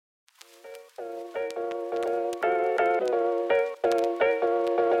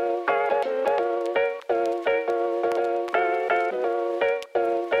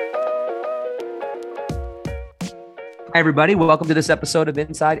everybody. Welcome to this episode of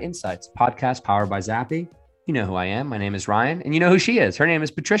Inside Insights, podcast powered by Zappi. You know who I am. My name is Ryan, and you know who she is. Her name is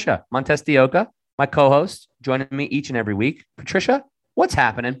Patricia Montes de Oca, my co-host, joining me each and every week. Patricia, what's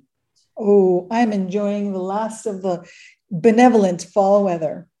happening? Oh, I'm enjoying the last of the benevolent fall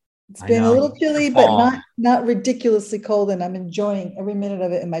weather. It's been a little chilly, but not ridiculously cold, and I'm enjoying every minute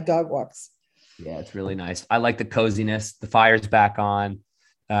of it in my dog walks. Yeah, it's really nice. I like the coziness. The fire's back on.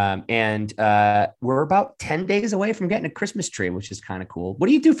 And we're about 10 days away from getting a Christmas tree, which is kind of cool. What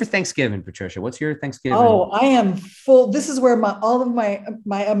do you do for Thanksgiving, Patricia? What's your Thanksgiving? Oh, I am full. This is where all of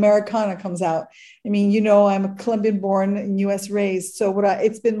my Americana comes out. I mean, you know, I'm a Colombian born and US raised. So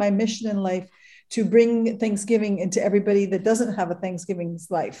it's been my mission in life to bring Thanksgiving into everybody that doesn't have a Thanksgiving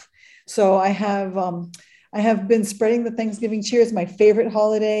life. So I have been spreading the Thanksgiving cheer. It's my favorite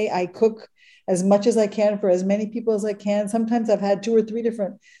holiday. I cook as much as I can for as many people as I can. Sometimes I've had 2 or 3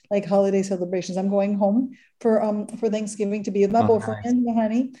 different like holiday celebrations. I'm going home for Thanksgiving to be with my boyfriend and my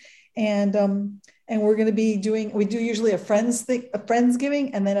honey. And we're going to be we do usually a Friendsgiving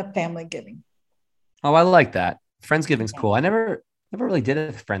and then a family giving. Oh, I like that. Friendsgiving's cool. I never really did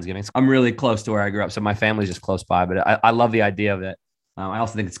it for Friendsgiving. I'm really close to where I grew up. So my family's just close by, but I love the idea of it. I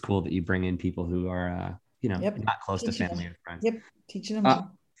also think it's cool that you bring in people who are, not close to family or friends. Yep. Teaching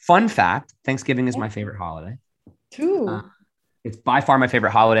them. Fun fact, Thanksgiving is my favorite holiday. Too. It's by far my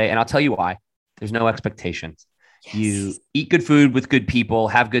favorite holiday. And I'll tell you why. There's no expectations. Yes. You eat good food with good people,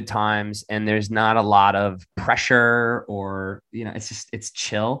 have good times, and there's not a lot of pressure or, it's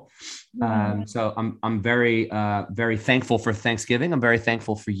chill. So I'm very, very thankful for Thanksgiving. I'm very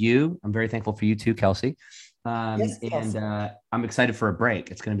thankful for you. I'm very thankful for you too, Kelsey. And I'm excited for a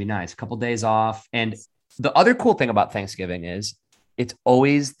break. It's going to be nice. A couple of days off. And the other cool thing about Thanksgiving is it's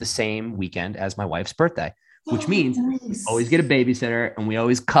always the same weekend as my wife's birthday, which means we always get a babysitter and we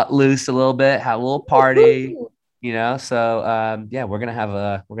always cut loose a little bit, have a little party, So we're gonna have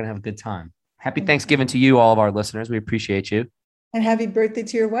a good time. Happy Thanksgiving to you, all of our listeners. We appreciate you. And happy birthday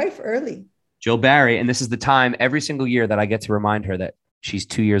to your wife early, Jill Barry. And this is the time every single year that I get to remind her that she's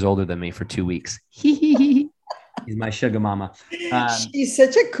 2 years older than me for 2 weeks. She's my sugar mama. She's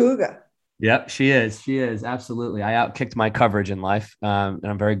such a cougar. Yep, she is. She is. Absolutely. I outkicked my coverage in life, and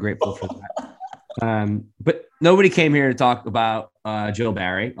I'm very grateful for that. But nobody came here to talk about Jill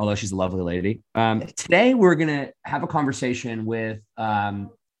Barry, although she's a lovely lady. Today, we're going to have a conversation with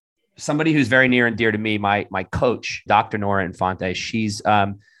somebody who's very near and dear to me, my coach, Dr. Nora Infante. She's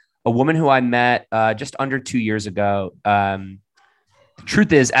a woman who I met just under 2 years ago. The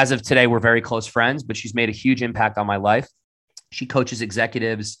truth is, as of today, we're very close friends, but she's made a huge impact on my life. She coaches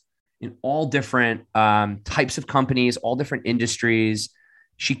executives in all different types of companies, all different industries.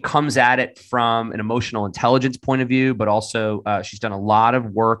 She comes at it from an emotional intelligence point of view, but also she's done a lot of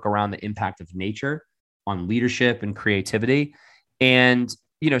work around the impact of nature on leadership and creativity. And,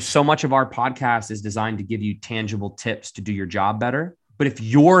 so much of our podcast is designed to give you tangible tips to do your job better. But if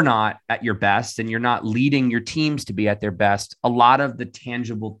you're not at your best and you're not leading your teams to be at their best, a lot of the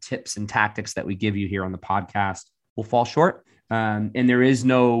tangible tips and tactics that we give you here on the podcast will fall short. And there is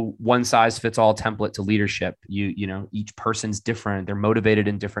no one size fits all template to leadership. Each person's different. They're motivated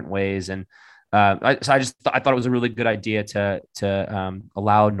in different ways. And I thought it was a really good idea to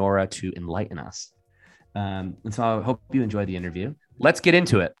allow Nora to enlighten us. And so I hope you enjoy the interview. Let's get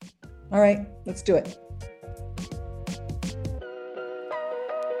into it. All right, let's do it.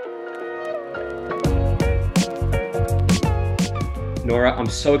 Nora, I'm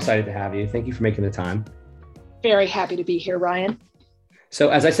so excited to have you. Thank you for making the time. Very happy to be here, Ryan. So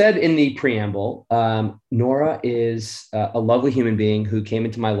as I said in the preamble, Nora is a lovely human being who came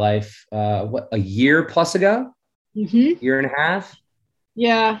into my life, a year plus ago? Mm-hmm. Year and a half?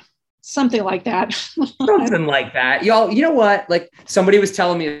 Yeah, something like that. Something like that. Y'all, you know what? Like somebody was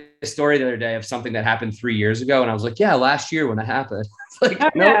telling me a story the other day of something that happened 3 years ago. And I was like, yeah, last year when that happened.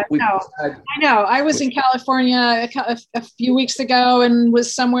 I know. I was in California a few weeks ago and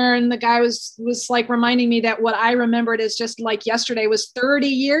was somewhere, and the guy was like reminding me that what I remembered is just like yesterday was 30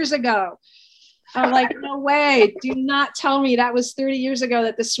 years ago. I'm like, no way. Do not tell me that was 30 years ago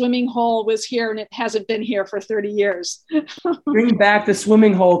that the swimming hole was here and it hasn't been here for 30 years. Bring back the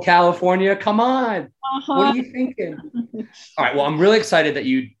swimming hole, California. Come on. Uh-huh. What are you thinking? All right. Well, I'm really excited that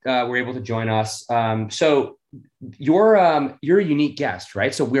you were able to join us. So you're a unique guest,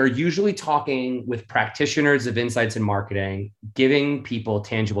 right? So we're usually talking with practitioners of insights in marketing, giving people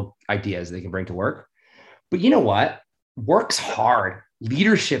tangible ideas they can bring to work. But you know what? Work's hard.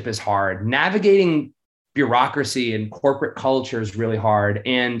 Leadership is hard. Navigating bureaucracy and corporate culture is really hard.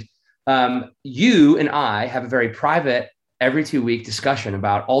 And you and I have a very private every 2 week discussion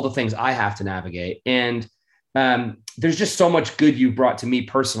about all the things I have to navigate. And there's just so much good you brought to me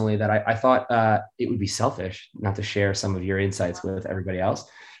personally that I thought it would be selfish not to share some of your insights with everybody else.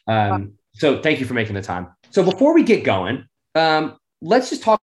 So thank you for making the time. So before we get going, let's just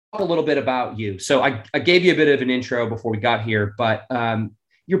talk a little bit about you. So I gave you a bit of an intro before we got here, but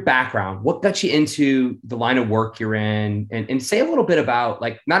your background, what got you into the line of work you're in, and say a little bit about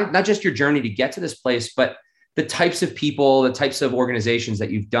like, not just your journey to get to this place, but the types of people, the types of organizations that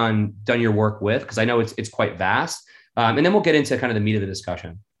you've done your work with, because I know it's quite vast. And then we'll get into kind of the meat of the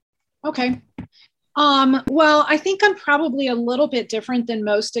discussion. Okay. Well, I think I'm probably a little bit different than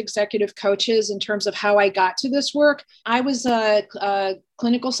most executive coaches in terms of how I got to this work. I was a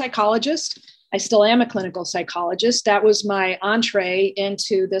clinical psychologist. I still am a clinical psychologist. That was my entree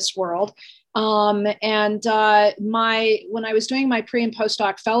into this world. When I was doing my pre and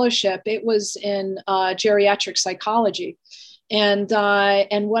postdoc fellowship, it was in geriatric psychology. And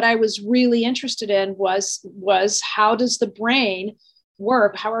what I was really interested in was how does the brain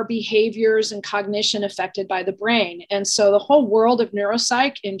work? How are behaviors and cognition affected by the brain? And so the whole world of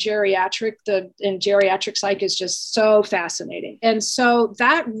neuropsych in geriatric psych is just so fascinating. And so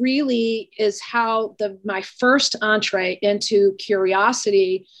that really is how my first entree into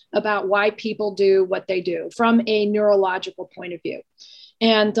curiosity about why people do what they do from a neurological point of view.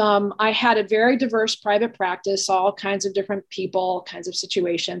 And I had a very diverse private practice, all kinds of different people, all kinds of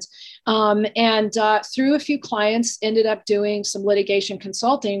situations. Through a few clients, ended up doing some litigation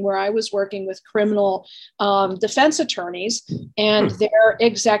consulting where I was working with criminal defense attorneys and their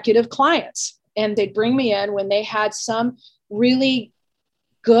executive clients. And they'd bring me in when they had some really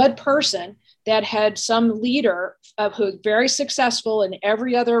good person that had some leader who was very successful in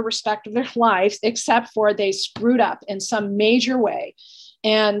every other respect of their life, except for they screwed up in some major way.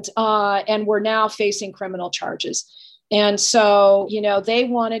 And were now facing criminal charges. And so, they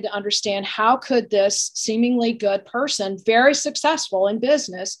wanted to understand how could this seemingly good person, very successful in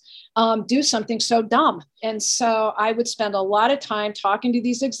business, do something so dumb. And so I would spend a lot of time talking to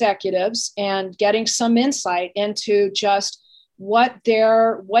these executives and getting some insight into just what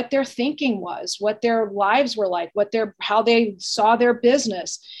their thinking was, what their lives were like, how they saw their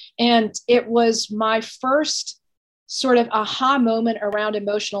business. And it was my first sort of aha moment around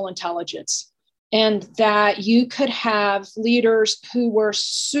emotional intelligence, and that you could have leaders who were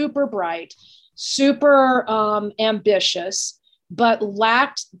super bright, super ambitious, but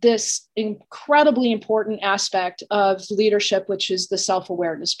lacked this incredibly important aspect of leadership, which is the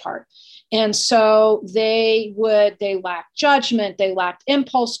self-awareness part. And so they lacked judgment, they lacked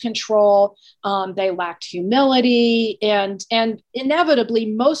impulse control, they lacked humility, and inevitably,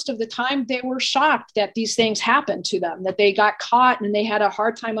 most of the time, they were shocked that these things happened to them, that they got caught, and they had a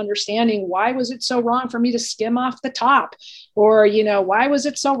hard time understanding why was it so wrong for me to skim off the top, or why was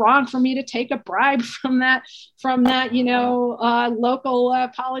it so wrong for me to take a bribe from that local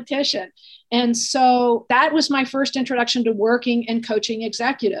politician. And so that was my first introduction to working and coaching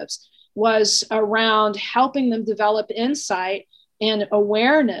executives, was around helping them develop insight and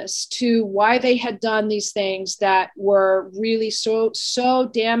awareness to why they had done these things that were really so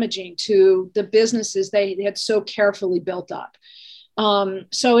damaging to the businesses they had so carefully built up.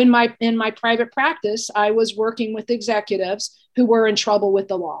 So in my private practice, I was working with executives who were in trouble with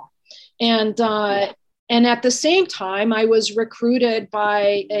the law. And at the same time, I was recruited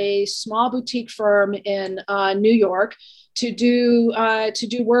by a small boutique firm in New York to do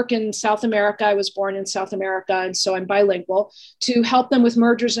work in South America. I was born in South America, and so I'm bilingual, to help them with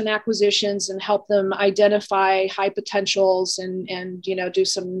mergers and acquisitions and help them identify high potentials and do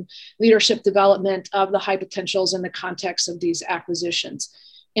some leadership development of the high potentials in the context of these acquisitions.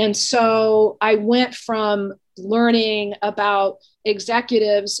 And so I went from learning about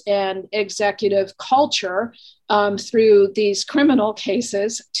executives and executive culture through these criminal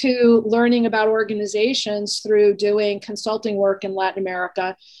cases to learning about organizations through doing consulting work in Latin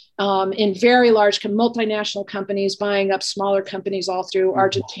America, in very large multinational companies buying up smaller companies all through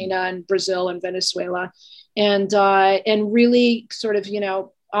Argentina and Brazil and Venezuela, and really sort of,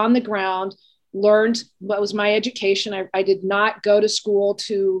 on the ground, learned what was my education. I did not go to school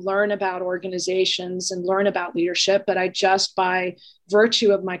to learn about organizations and learn about leadership, but I just, by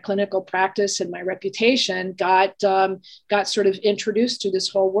virtue of my clinical practice and my reputation, got sort of introduced to this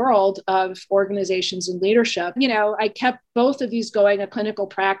whole world of organizations and leadership. I kept both of these going, a clinical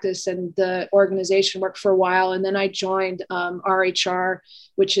practice and the organization work, for a while. And then I joined RHR,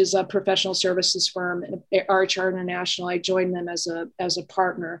 which is a professional services firm, RHR International. I joined them as a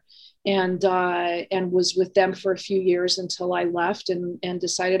partner, and was with them for a few years until I left and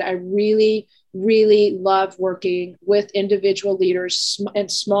decided I really really love working with individual leaders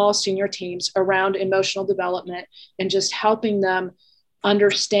and small senior teams around emotional development and just helping them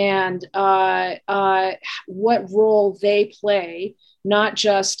understand what role they play, not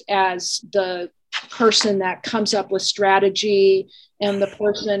just as the person that comes up with strategy and the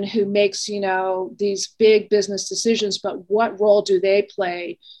person who makes, these big business decisions, but what role do they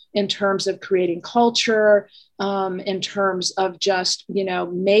play in terms of creating culture, in terms of just,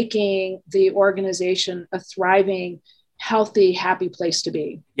 making the organization a thriving, healthy, happy place to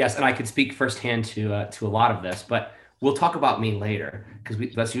be. Yes, and I could speak firsthand to a lot of this, but we'll talk about me later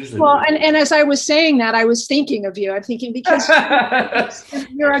because that's usually and as I was saying that, I was thinking of you. I'm thinking because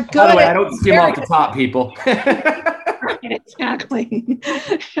you're a good. By the way, I don't skim off the top, people. Exactly.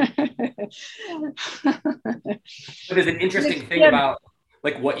 But there's an interesting thing about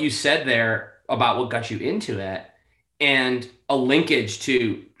like what you said there about what got you into it and a linkage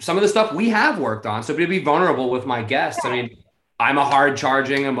to some of the stuff we have worked on. So to be vulnerable with my guests, I mean, I'm a hard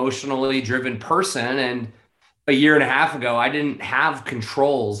charging, emotionally driven person. And a year and a half ago, I didn't have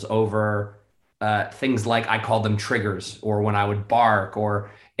controls over things like I called them triggers or when I would bark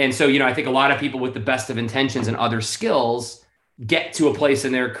and so, I think a lot of people with the best of intentions and other skills get to a place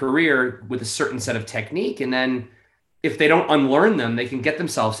in their career with a certain set of technique. And then if they don't unlearn them, they can get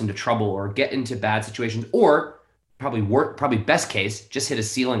themselves into trouble or get into bad situations or probably best case, just hit a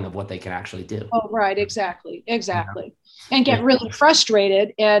ceiling of what they can actually do. Oh, right. Exactly. And get really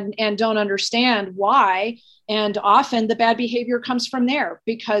frustrated and don't understand why. And often the bad behavior comes from there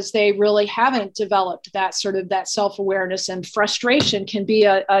because they really haven't developed that self-awareness, and frustration can be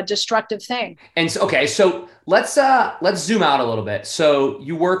a destructive thing. And so, okay, so let's zoom out a little bit. So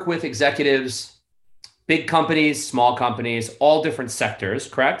you work with executives, big companies, small companies, all different sectors,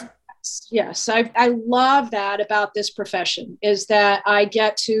 correct? Yes. I love that about this profession is that I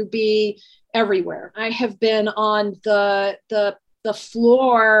get to be everywhere. I have been on the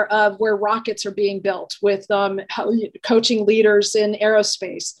floor of where rockets are being built with coaching leaders in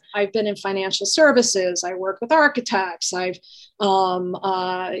aerospace. I've been in financial services. I work with architects. I've been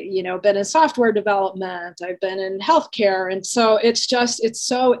in software development. I've been in healthcare. And so it's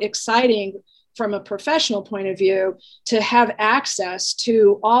so exciting from a professional point of view to have access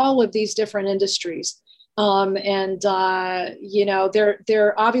to all of these different industries. They're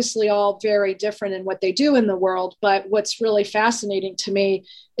obviously all very different in what they do in the world. But what's really fascinating to me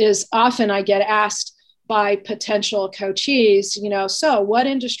is often I get asked by potential coachees, so what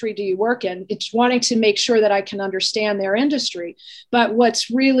industry do you work in? It's wanting to make sure that I can understand their industry. But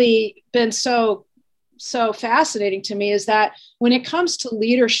what's really been so fascinating to me is that when it comes to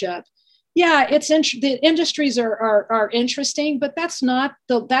leadership, the industries are interesting, but that's not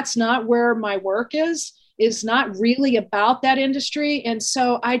where my work is not really about that industry. And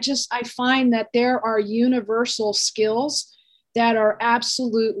so I find that there are universal skills that are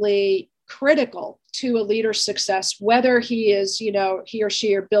absolutely critical to a leader's success, whether he or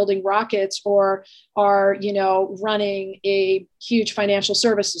she are building rockets or are, running a huge financial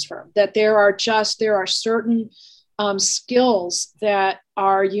services firm, that there are certain skills that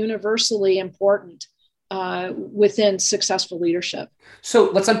are universally important within successful leadership. So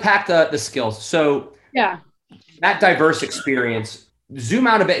let's unpack the skills. So that diverse experience, zoom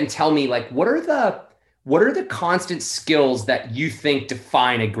out a bit and tell me, like, what are the constant skills that you think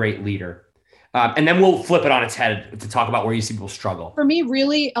define a great leader? And then we'll flip it on its head to talk about where you see people struggle. For me,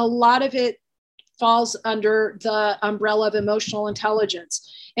 really, a lot of it falls under the umbrella of emotional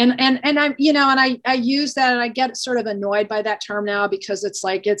intelligence. And I use that, and I get sort of annoyed by that term now because it's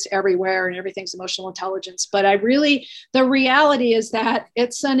like it's everywhere and everything's emotional intelligence. But the reality is that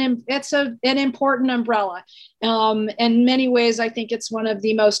it's an important umbrella. In many ways, I think it's one of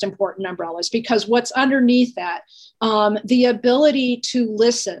the most important umbrellas because what's underneath that, the ability to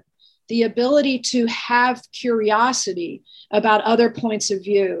listen, the ability to have curiosity about other points of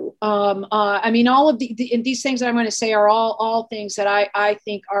view. All of these things that I'm going to say are all things that I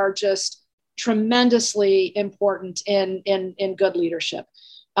think are just tremendously important in good leadership.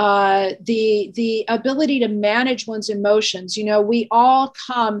 The ability to manage one's emotions. We all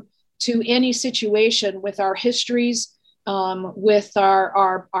come to any situation with our histories, with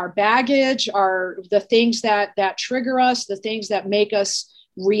our baggage, the things that trigger us, the things that make us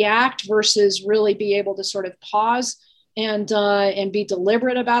react versus really be able to sort of pause and be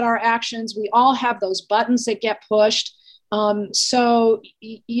deliberate about our actions. We all have those buttons that get pushed. A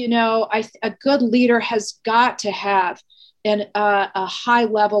good leader has got to have a high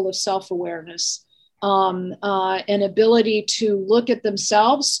level of self-awareness. an ability to look at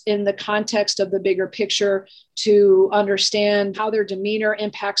themselves in the context of the bigger picture, to understand how their demeanor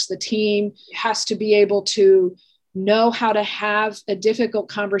impacts the team, has to be able to know how to have a difficult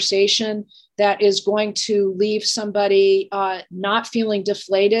conversation that is going to leave somebody not feeling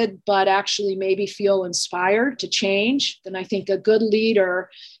deflated, but actually maybe feel inspired to change. And I think a good leader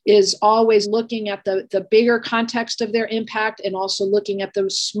is always looking at the bigger context of their impact, and also looking at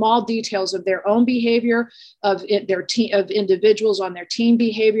those small details of their own behavior, of their team, of individuals on their team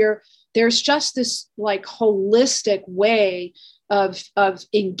behavior. There's just this like holistic way of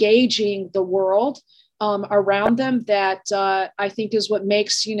engaging the world around them that I think is what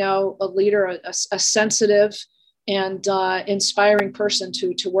makes, a leader a sensitive and inspiring person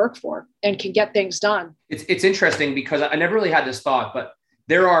to work for, and can get things done. It's interesting because I never really had this thought, but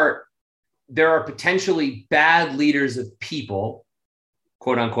there are potentially bad leaders of people,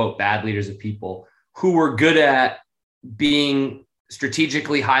 quote unquote, bad leaders of people, who were good at being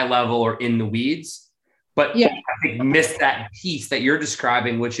strategically high level or in the weeds, but I think missed that piece that you're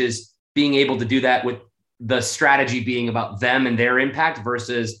describing, which is being able to do that with the strategy being about them and their impact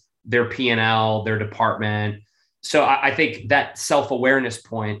versus their P&L, their department. So I think that self-awareness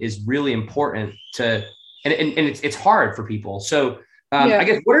point is really important and it's hard for people. So I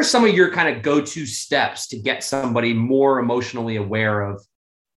guess, what are some of your kind of go-to steps to get somebody more emotionally aware of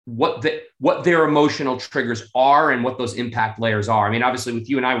what their emotional triggers are and what those impact layers are? I mean, obviously with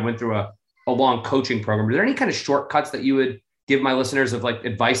you and I, we went through a long coaching program. Are there any kind of shortcuts that you would give my listeners of like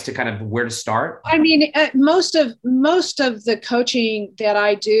advice to kind of where to start? I mean, most of the coaching that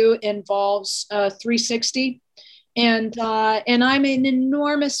I do involves 360. And I'm an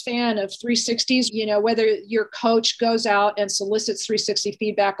enormous fan of 360s, whether your coach goes out and solicits 360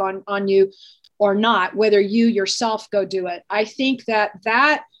 feedback on you or not, whether you yourself go do it. I think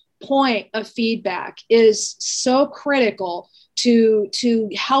that point of feedback is so critical to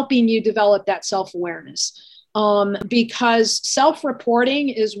helping you develop that self-awareness. Because self-reporting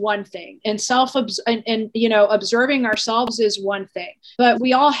is one thing, and observing ourselves is one thing, but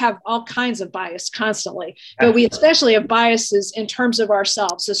we all have all kinds of bias constantly, but we especially have biases in terms of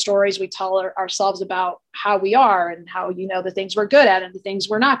ourselves, the stories we tell ourselves about how we are and how, the things we're good at and the things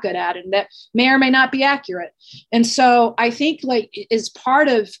we're not good at, and that may or may not be accurate. And so I think like as part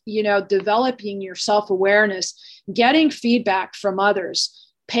of, developing your self-awareness, getting feedback from others,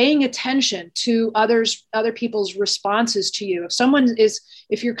 paying attention to other people's responses to you.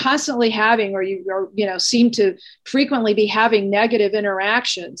 If you're constantly having, or seem to frequently be having negative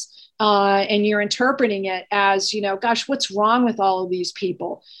interactions, and you're interpreting it as, gosh, what's wrong with all of these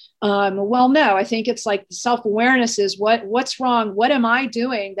people? Well, no, I think it's like self-awareness is what's wrong? What am I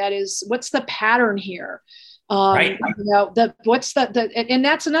doing? What's the pattern here? Right. And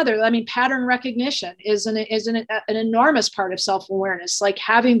that's another, pattern recognition is an enormous part of self-awareness, like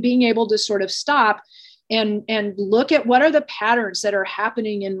being able to sort of stop and look at what are the patterns that are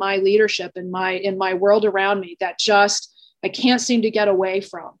happening in my leadership, in my world around me that I can't seem to get away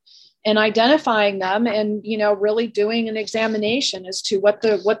from, and identifying them and, really doing an examination as to what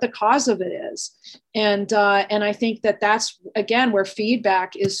the cause of it is. And I think that's, again, where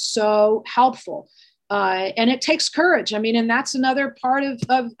feedback is so helpful. And it takes courage. And that's another part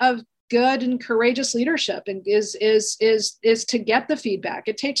of good and courageous leadership, and is to get the feedback.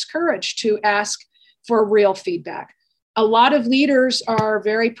 It takes courage to ask for real feedback. A lot of leaders are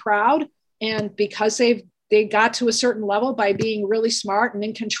very proud, and because they got to a certain level by being really smart and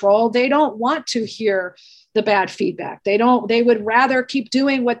in control, they don't want to hear the bad feedback. They would rather keep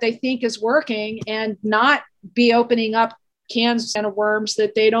doing what they think is working and not be opening up cans of worms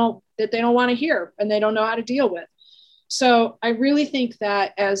that they don't want to hear and they don't know how to deal with. So I really think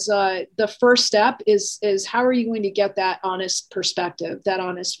that as the first step is how are you going to get that honest perspective, that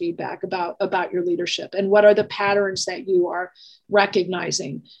honest feedback about your leadership, and what are the patterns that you are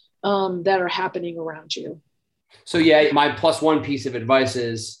recognizing that are happening around you. So yeah, my plus one piece of advice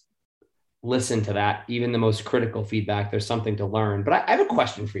is listen to that. Even the most critical feedback, there's something to learn. But I have a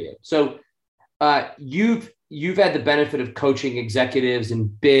question for you. So you've had the benefit of coaching executives in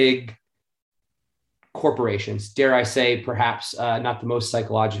big corporations, dare I say, perhaps not the most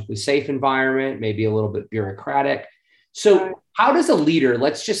psychologically safe environment, maybe a little bit bureaucratic. So how does a leader,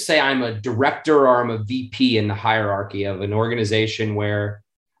 let's just say I'm a director or I'm a VP in the hierarchy of an organization where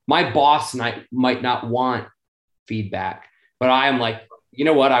my boss might not want feedback, but I'm like, you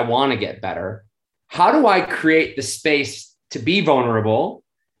know what, I want to get better. How do I create the space to be vulnerable,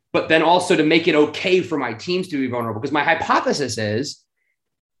 but then also to make it okay for my teams to be vulnerable? Because my hypothesis is,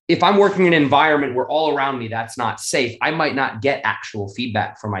 if I'm working in an environment where all around me that's not safe, I might not get actual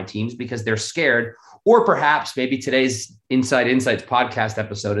feedback from my teams because they're scared, Or perhaps maybe today's Inside Insights podcast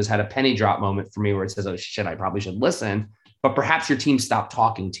episode has had a penny drop moment for me where it says, oh shit, I probably should listen. But perhaps your team stopped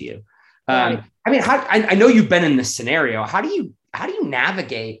talking to you. Right. I mean, I know you've been in this scenario. How do you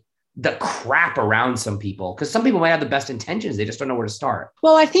navigate the crap around some people? Because some people might have the best intentions. They just don't know where to start.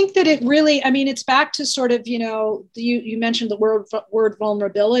 Well, I think that it really, I mean, it's back to sort of, you mentioned the word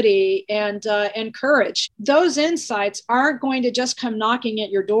vulnerability and courage. Those insights aren't going to just come knocking at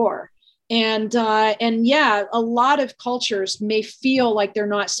your door. And yeah, a lot of cultures may feel like they're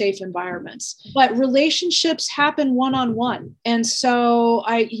not safe environments, but relationships happen one-on-one. And so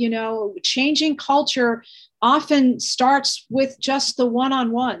changing culture often starts with just the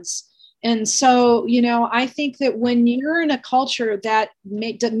one-on-ones. And so, I think that when you're in a culture that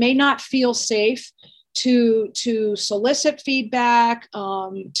may not feel safe to solicit feedback,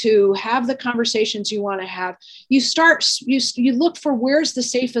 to have the conversations you want to have, you look for where's the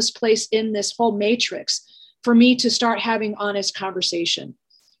safest place in this whole matrix for me to start having honest conversation.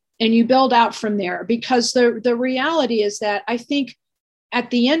 And you build out from there, because the reality is that I think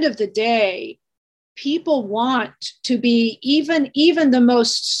at the end of the day, people want to be even the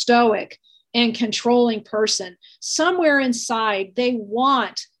most stoic and controlling person. Somewhere inside, they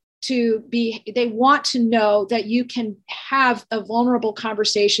want to know that you can have a vulnerable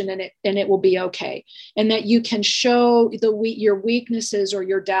conversation and it will be okay. And that you can show your weaknesses or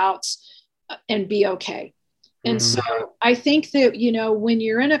your doubts and be okay. And so I think that, when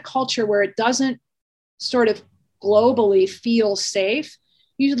you're in a culture where it doesn't sort of globally feel safe,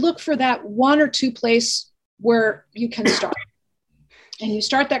 you look for that one or two place where you can start. And you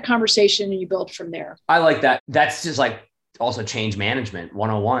start that conversation and you build from there. I like that. That's just like also change management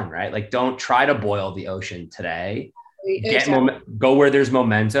 101, right? Like, don't try to boil the ocean today. Exactly. Go where there's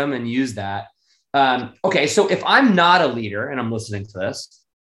momentum and use that. Okay. So if I'm not a leader and I'm listening to this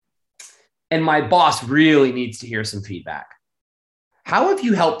and my boss really needs to hear some feedback, how have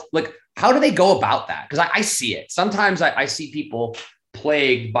you helped? Like, how do they go about that? Because I see it. Sometimes I see people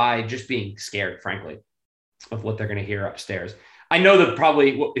plagued by just being scared, frankly, of what they're going to hear upstairs. I know that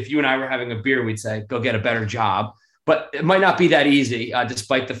probably if you and I were having a beer, we'd say, go get a better job, but it might not be that easy,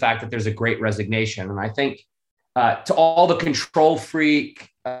 despite the fact that there's a great resignation. And I think to all the control freak,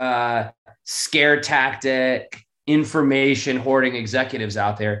 scare tactic, information hoarding executives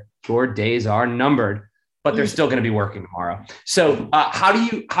out there, your days are numbered, but they're still going to be working tomorrow. So how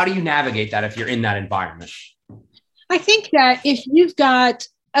do you navigate that if you're in that environment? I think that if you've got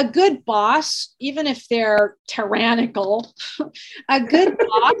a good boss, even if they're tyrannical, a good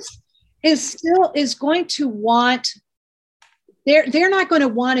boss is going to want, they're not going to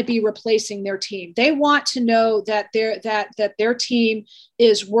want to be replacing their team. They want to know that their team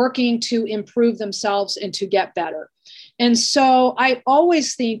is working to improve themselves and to get better. And so I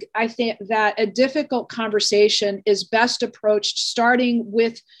think that a difficult conversation is best approached starting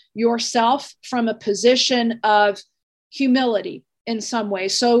with yourself from a position of humility in some way.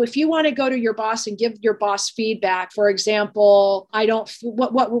 So if you want to go to your boss and give your boss feedback, for example, why don't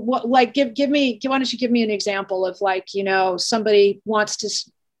you give me an example of somebody wants to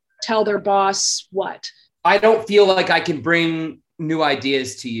tell their boss what? I don't feel like I can bring new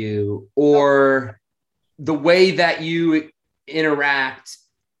ideas to you, or the way that you interact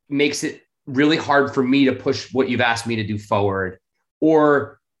makes it really hard for me to push what you've asked me to do forward,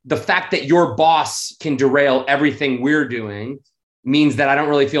 or the fact that your boss can derail everything we're doing means that I don't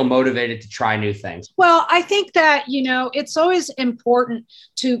really feel motivated to try new things. Well, I think that, it's always important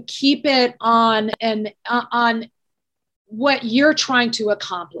to keep it on what you're trying to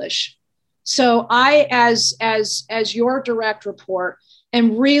accomplish. So I, as your direct report,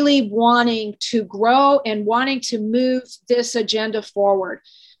 am really wanting to grow and wanting to move this agenda forward.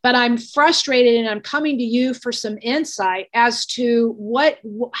 But I'm frustrated and I'm coming to you for some insight as to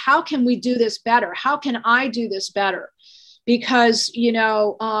how can we do this better? How can I do this better? Because,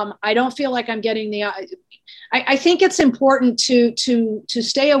 I don't feel like I'm getting I think it's important to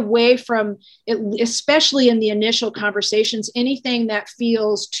stay away from, especially in the initial conversations, anything that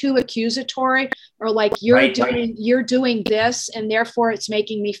feels too accusatory or like you're doing this and therefore it's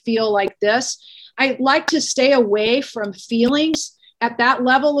making me feel like this. I like to stay away from feelings at that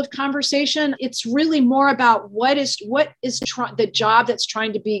level of conversation. It's really more about what is the job that's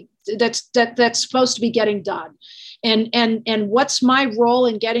trying to be, that's supposed to be getting done. And what's my role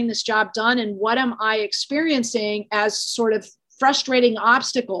in getting this job done? And what am I experiencing as sort of frustrating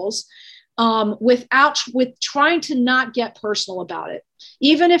obstacles with trying to not get personal about it,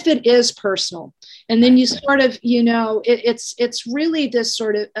 even if it is personal. And then you sort of, it's really this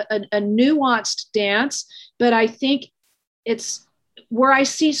sort of a nuanced dance, but I think where I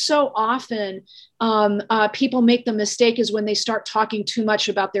see so often people make the mistake is when they start talking too much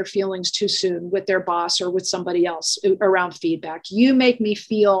about their feelings too soon with their boss or with somebody else around feedback. You make me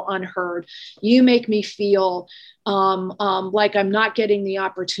feel unheard. You make me feel like I'm not getting the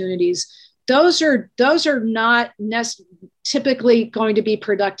opportunities. Those are not typically going to be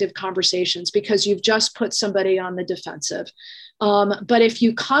productive conversations because you've just put somebody on the defensive. But if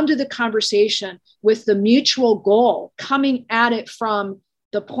you come to the conversation with the mutual goal, coming at it from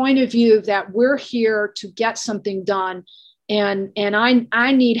the point of view that we're here to get something done, and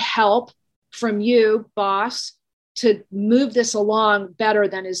I need help from you, boss, to move this along better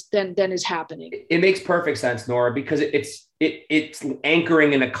than is happening. It makes perfect sense, Nora, because it's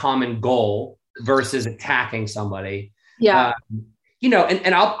anchoring in a common goal versus attacking somebody. Yeah.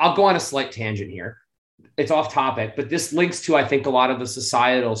 And I'll go on a slight tangent here. It's off topic, but this links to, I think, a lot of the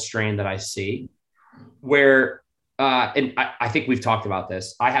societal strain that I see where, and I think we've talked about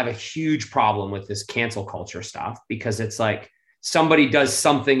this. I have a huge problem with this cancel culture stuff because it's like somebody does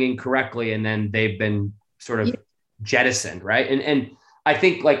something incorrectly and then they've been sort of jettisoned. Right. And I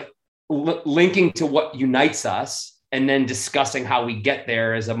think like linking to what unites us and then discussing how we get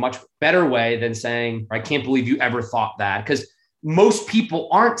there is a much better way than saying, I can't believe you ever thought that. Because most people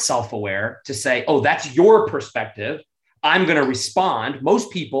aren't self-aware to say, oh, that's your perspective. I'm going to respond.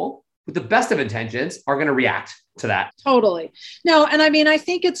 Most people with the best of intentions are going to react to that. Totally. No. And I mean, I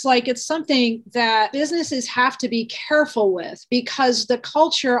think it's something that businesses have to be careful with because the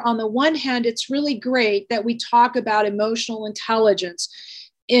culture, on the one hand, it's really great that we talk about emotional intelligence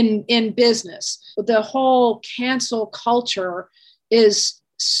in business. The whole cancel culture is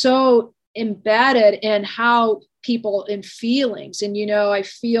so embedded in how people in feelings. And, I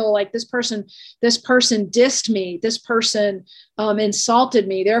feel like this person dissed me, this person insulted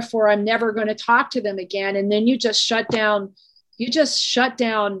me, therefore I'm never going to talk to them again. And then you just shut down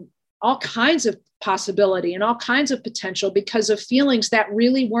all kinds of possibility and all kinds of potential because of feelings that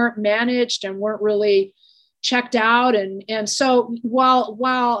really weren't managed and weren't really checked out. And so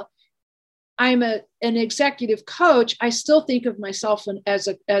while I'm an executive coach, I still think of myself as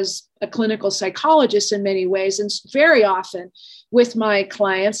a clinical psychologist in many ways. And very often with my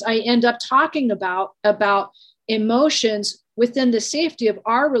clients, I end up talking about emotions within the safety of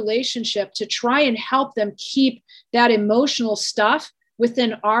our relationship to try and help them keep that emotional stuff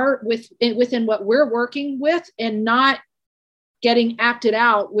within what we're working with and not getting acted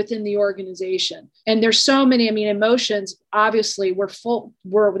out within the organization. And there's so many, emotions, obviously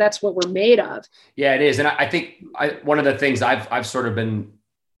that's what we're made of. Yeah, it is. And I think one of the things I've sort of been,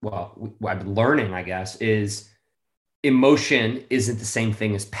 I've been learning, I guess, is emotion isn't the same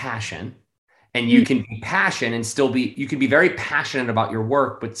thing as passion. And you can be passionate and you can be very passionate about your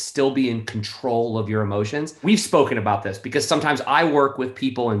work, but still be in control of your emotions. We've spoken about this because sometimes I work with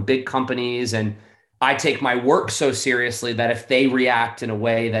people in big companies and I take my work so seriously that if they react in a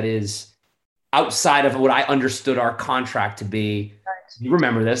way that is outside of what I understood our contract to be, you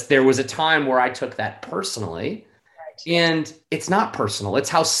remember this, there was a time where I took that personally. And it's not personal. It's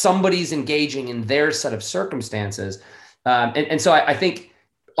how somebody's engaging in their set of circumstances. And so I think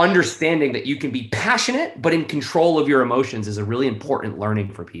understanding that you can be passionate, but in control of your emotions is a really important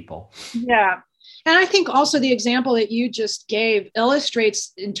learning for people. Yeah. And I think also the example that you just gave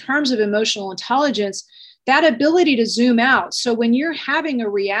illustrates, in terms of emotional intelligence, that ability to zoom out. So when you're having a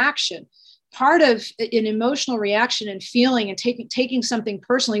reaction, part of an emotional reaction and feeling and taking something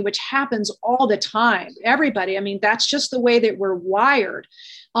personally, which happens all the time, everybody, that's just the way that we're wired.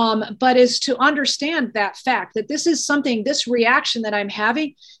 But is to understand that fact that this reaction that I'm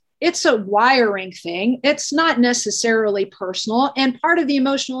having, it's a wiring thing. It's not necessarily personal. And part of the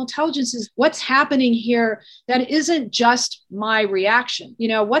emotional intelligence is what's happening here that isn't just my reaction.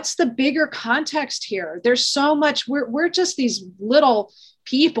 What's the bigger context here? There's so much, we're just these little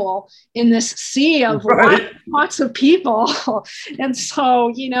people in this sea of lots of people. And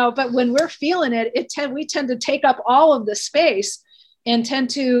so, but when we're feeling it, we tend to take up all of the space and tend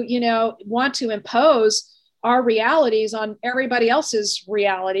to, want to impose our realities on everybody else's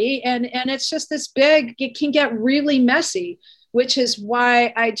reality. And it's just it can get really messy, which is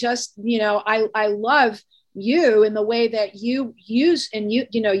why I just, I love you in the way that you use and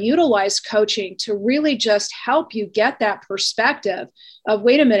utilize coaching to really just help you get that perspective of,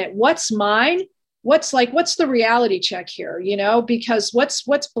 wait a minute, what's mine? What's the reality check here? Because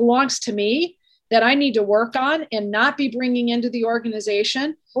what's belongs to me that I need to work on and not be bringing into the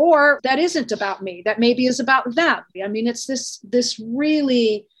organization, or that isn't about me, that maybe is about them. It's this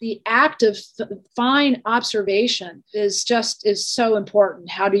really, the act of fine observation is so important.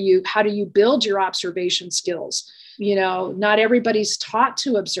 How do you build your observation skills? Not everybody's taught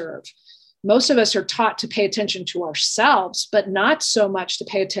to observe. Most of us are taught to pay attention to ourselves, but not so much to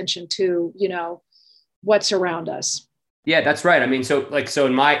pay attention to, what's around us. Yeah, that's right. I mean, so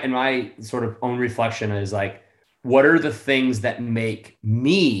in my sort of own reflection is like, what are the things that make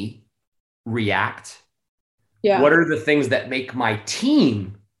me react? Yeah. What are the things that make my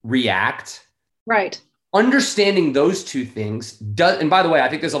team react? Right. Understanding those two things does, and by the way, I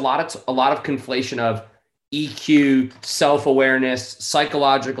think there's a lot of conflation of EQ, self-awareness,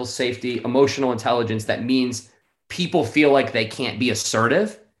 psychological safety, emotional intelligence. That means people feel like they can't be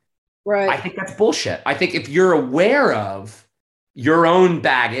assertive. Right. I think that's bullshit. I think if you're aware of your own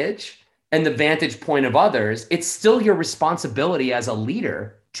baggage and the vantage point of others, it's still your responsibility as a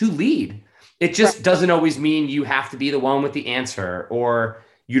leader to lead. It just doesn't always mean you have to be the one with the answer, or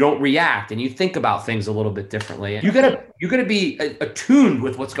you don't react and you think about things a little bit differently. You gotta be attuned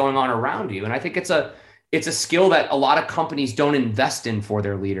with what's going on around you. And I think it's a skill that a lot of companies don't invest in for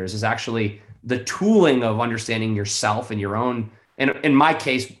their leaders, is actually the tooling of understanding yourself and your own. And in my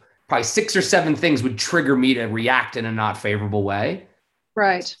case, probably 6 or 7 things would trigger me to react in a not favorable way.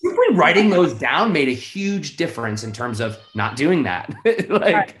 Right. Simply writing those down made a huge difference in terms of not doing that.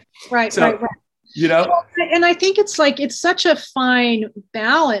 Right. And I think it's such a fine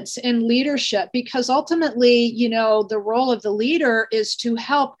balance in leadership, because ultimately, the role of the leader is to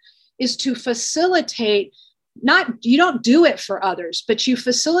facilitate, you don't do it for others, but you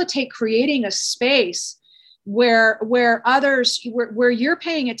facilitate creating a space where you're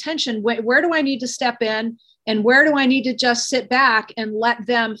paying attention. Where do I need to step in, and where do I need to just sit back and let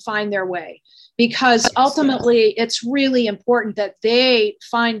them find their way? Because ultimately it's really important that they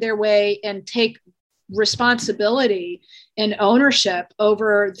find their way and take responsibility and ownership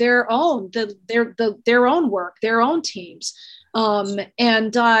over their own work, their own teams.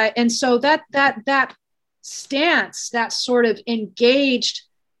 And so that stance, that sort of engaged,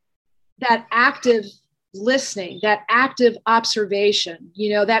 that active listening, that active observation,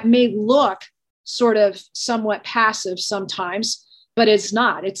 that may look sort of somewhat passive sometimes, but it's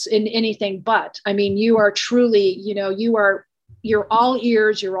not. It's in anything but. I mean, you are truly, you're all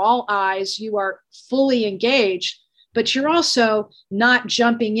ears, you're all eyes, you are fully engaged, but you're also not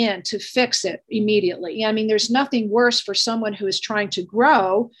jumping in to fix it immediately. I mean, there's nothing worse for someone who is trying to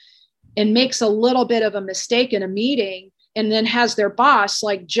grow and makes a little bit of a mistake in a meeting, and then has their boss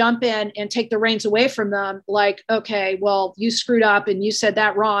like jump in and take the reins away from them. Like, okay, well, you screwed up and you said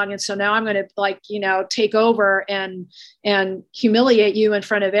that wrong. And so now I'm going to take over and humiliate you in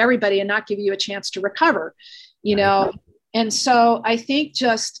front of everybody and not give you a chance to recover, And so I think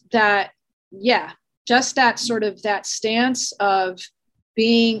just that sort of that stance of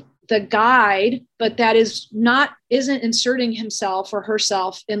being the guide, but that isn't inserting himself or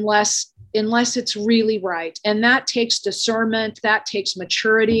herself unless it's really right. And that takes discernment, that takes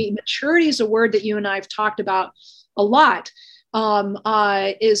maturity. Maturity is a word that you and I have talked about a lot.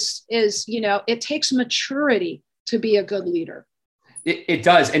 It takes maturity to be a good leader. It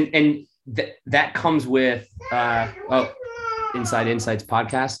does. And that comes with, Inside Insights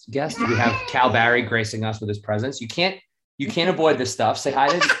podcast guest. We have Cal Barry gracing us with his presence. You can't avoid this stuff. Say hi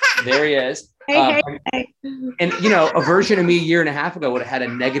to, there he is. Hey. And a version of me a year and a half ago would have had a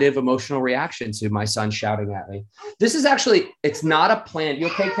negative emotional reaction to my son shouting at me. This is actually, it's not a plan. You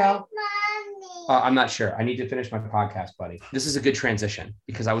okay, Cal? I'm not sure. I need to finish my podcast, buddy. This is a good transition,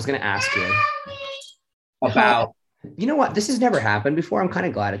 because I was going to ask you about, what? This has never happened before. I'm kind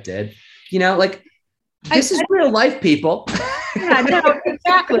of glad it did. This is real life, people. Yeah, no,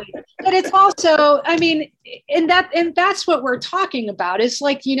 exactly. But it's also, I mean, and that's what we're talking about. It's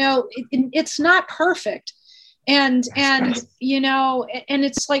like, it's not perfect. And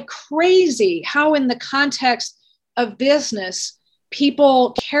it's like crazy how in the context of business,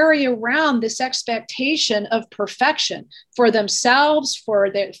 people carry around this expectation of perfection for themselves, for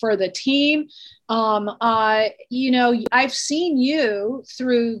the team. I've seen you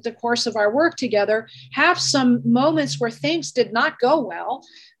through the course of our work together have some moments where things did not go well.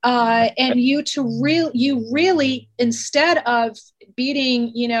 And you really, instead of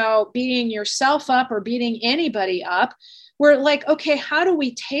beating yourself up or beating anybody up, we're like, okay, how do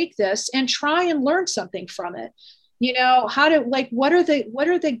we take this and try and learn something from it? What are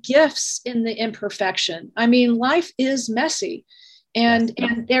the gifts in the imperfection? I mean, life is messy. And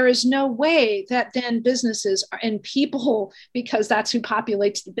there is no way that then businesses and people, because that's who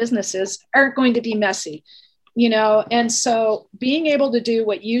populates the businesses, aren't going to be messy, And so being able to do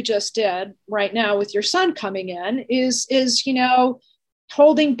what you just did right now with your son coming in is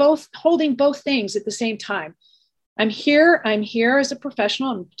holding both things at the same time. I'm here as a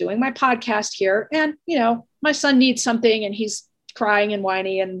professional. I'm doing my podcast here. And, my son needs something and he's crying and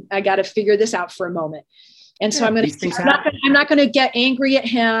whiny, and I got to figure this out for a moment. And so I'm not going to get angry at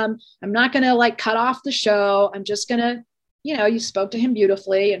him. I'm not going to like cut off the show. I'm just going to, you spoke to him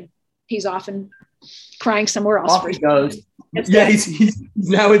beautifully, and he's often crying somewhere else. Off he goes. Yeah, he's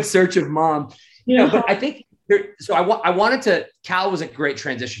now in search of mom. But I think so. I wanted to. Cal was a great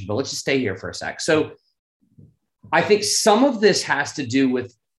transition, but let's just stay here for a sec. So, I think some of this has to do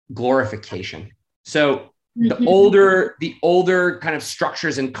with glorification. So the older kind of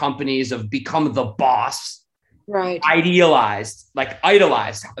structures and companies have become the boss, right? Idolize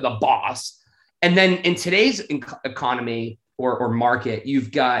the boss, and then in today's economy or market,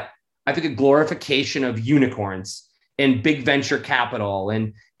 you've got, I think, a glorification of unicorns and big venture capital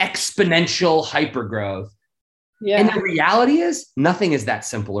and exponential hypergrowth. Yeah. And the reality is nothing is that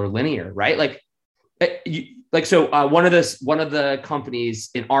simple or linear, right? One of the companies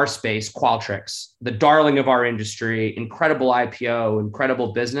in our space, Qualtrics, the darling of our industry, incredible IPO,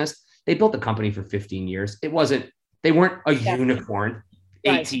 incredible business. They built the company for 15 years. They weren't a unicorn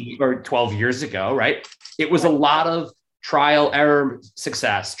 18 or 12 years ago, right? It was a lot of trial, error,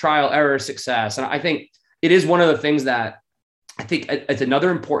 success. And I think it is one of the things that I think it's another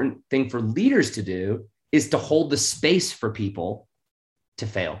important thing for leaders to do, is to hold the space for people to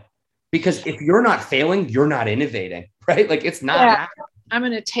fail. Because if you're not failing, you're not innovating, right? Like it's not. Yeah. I'm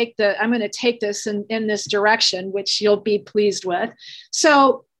going to take this in this direction, which you'll be pleased with.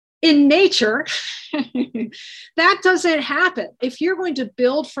 So in nature, that doesn't happen. If you're going to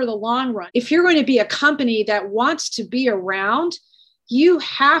build for the long run, if you're going to be a company that wants to be around, you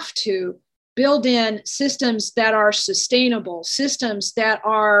have to build in systems that are sustainable, systems that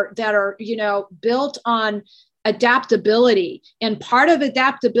are built on adaptability. And part of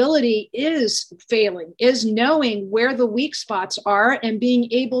adaptability is failing, is knowing where the weak spots are and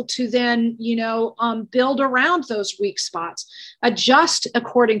being able to then, build around those weak spots, adjust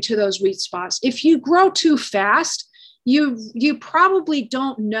according to those weak spots. If you grow too fast, you probably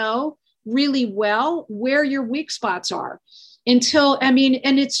don't know really well where your weak spots are and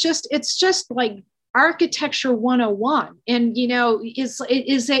it's just like architecture 101. And, is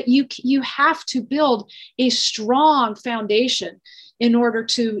that you have to build a strong foundation in order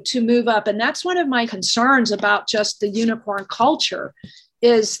to move up. And that's one of my concerns about just the unicorn culture,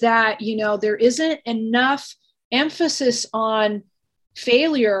 is that, there isn't enough emphasis on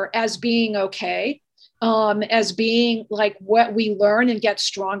failure as being okay, as being like what we learn and get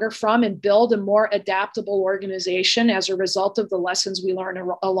stronger from and build a more adaptable organization as a result of the lessons we learn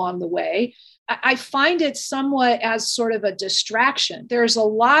along the way. I find it somewhat as sort of a distraction. There's a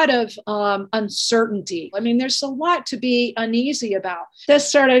lot of uncertainty. I mean, there's a lot to be uneasy about. This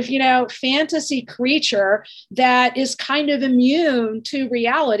sort of, fantasy creature that is kind of immune to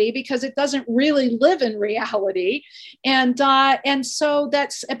reality because it doesn't really live in reality. And so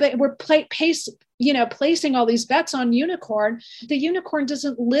but we're placing all these bets on unicorn. The unicorn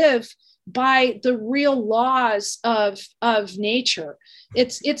doesn't live by the real laws of nature.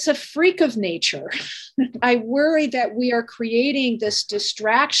 It's a freak of nature. I worry that we are creating this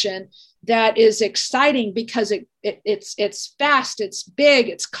distraction that is exciting because it's fast, it's big,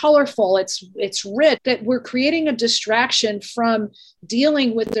 it's colorful, it's rich, that we're creating a distraction from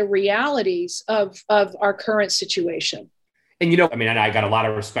dealing with the realities of our current situation. And, I got a lot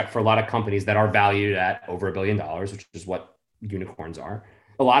of respect for a lot of companies that are valued at over $1 billion, which is what unicorns are.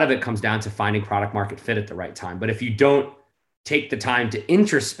 A lot of it comes down to finding product market fit at the right time. But if you don't take the time to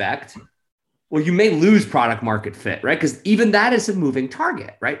introspect, well, you may lose product market fit, right? Because even that is a moving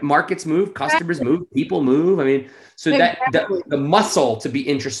target, right? Markets move, customers move, people move. So that the muscle to be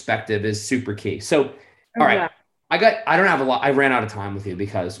introspective is super key. So, all right, I don't have a lot. I ran out of time with you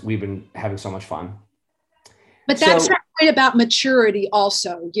because we've been having so much fun. But that's right about maturity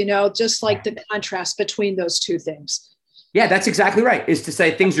also, just like the contrast between those two things. Yeah, that's exactly right. Is to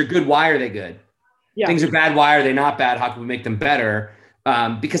say things are good. Why are they good? Yeah. Things are bad. Why are they not bad? How can we make them better?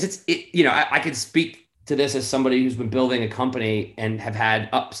 Because I could speak to this as somebody who's been building a company and have had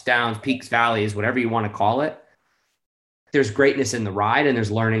ups, downs, peaks, valleys, whatever you want to call it. There's greatness in the ride, and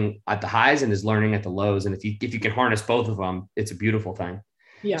there's learning at the highs, and there's learning at the lows. And if you can harness both of them, it's a beautiful thing.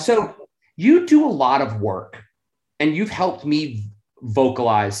 Yeah. So you do a lot of work, and you've helped me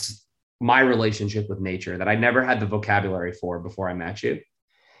vocalize my relationship with nature that I never had the vocabulary for before I met you.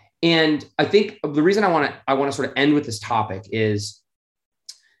 And I think the reason I want to sort of end with this topic is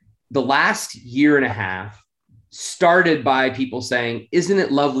the last year and a half started by people saying, isn't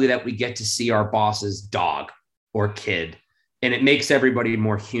it lovely that we get to see our boss's dog or kid, and it makes everybody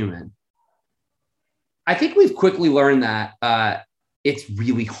more human? I think we've quickly learned that it's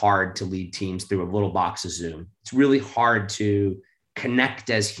really hard to lead teams through a little box of Zoom. It's really hard to connect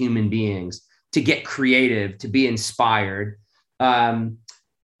as human beings, to get creative, to be inspired. And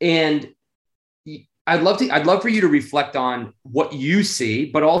I'd love for you to reflect on what you see,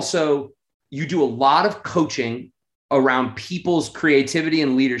 but also you do a lot of coaching around people's creativity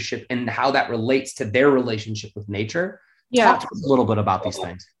and leadership and how that relates to their relationship with nature. Yeah. Talk to us a little bit about these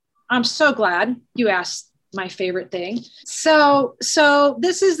things. I'm so glad you asked my favorite thing. So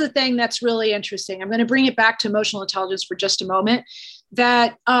this is the thing that's really interesting. I'm going to bring it back to emotional intelligence for just a moment.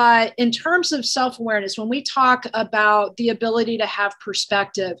 That in terms of self-awareness, when we talk about the ability to have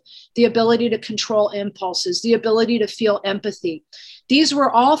perspective, the ability to control impulses, the ability to feel empathy, these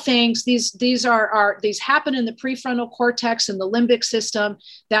were all things, these happen in the prefrontal cortex and the limbic system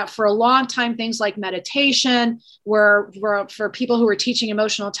that for a long time, things like meditation were for people who were teaching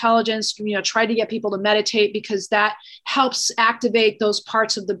emotional intelligence, tried to get people to meditate because that helps activate those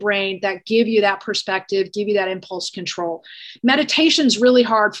parts of the brain that give you that perspective, give you that impulse control. Meditation is really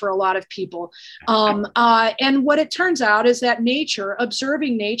hard for a lot of people. And what it turns out is that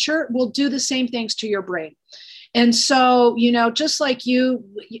observing nature will do the same things to your brain. And so, just like you,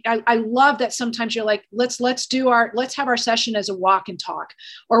 I love that sometimes you're like, let's have our session as a walk and talk,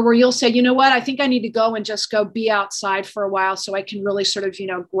 or where you'll say, you know what, I think I need to go and just go be outside for a while so I can really sort of,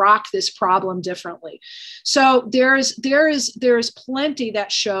 grok this problem differently. So there is plenty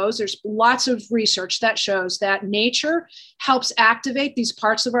that shows, there's lots of research that shows that nature helps activate these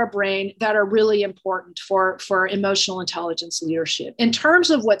parts of our brain that are really important for emotional intelligence leadership. In terms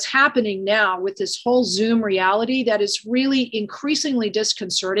of what's happening now with this whole Zoom reality, that is really increasingly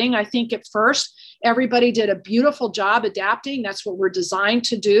disconcerting. I think at first, everybody did a beautiful job adapting. That's what we're designed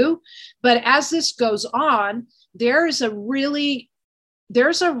to do. But as this goes on, there's a really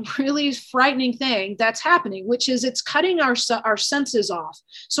frightening thing that's happening, which is it's cutting our senses off.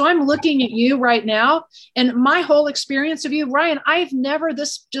 So I'm looking at you right now, and my whole experience of you, Ryan,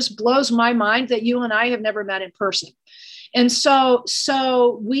 this just blows my mind that you and I have never met in person. And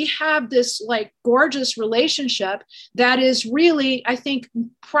so we have this like gorgeous relationship that is really, I think,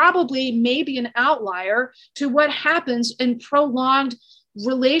 probably maybe an outlier to what happens in prolonged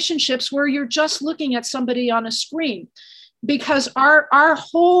relationships where you're just looking at somebody on a screen. Because our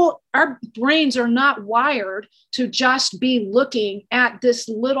brains are not wired to just be looking at this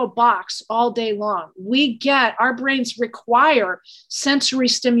little box all day long. Our brains require sensory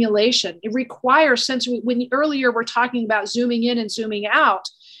stimulation. It requires sensory. When earlier we're talking about zooming in and zooming out,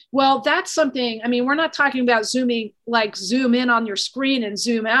 well, that's something, we're not talking about zoom in on your screen and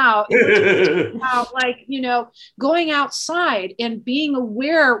zoom out. We're talking about going outside and being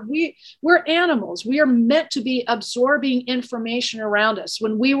aware. We're animals. We are meant to be absorbing information around us.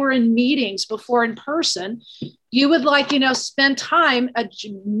 When we were in meetings before in person, you would spend time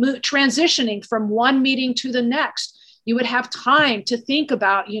transitioning from one meeting to the next. You would have time to think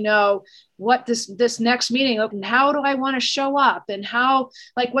about, what this next meeting, and how do I want to show up, and how,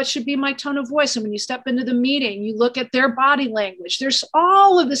 what should be my tone of voice? And when you step into the meeting, you look at their body language. There's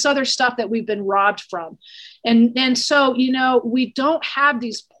all of this other stuff that we've been robbed from. And so, we don't have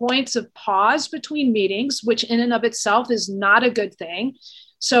these points of pause between meetings, which in and of itself is not a good thing.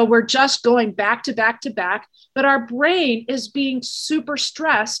 So we're just going back to back to back, but our brain is being super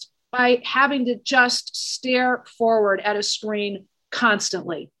stressed by having to just stare forward at a screen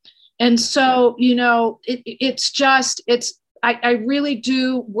constantly. And so, I really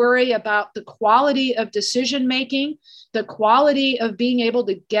do worry about the quality of decision-making, the quality of being able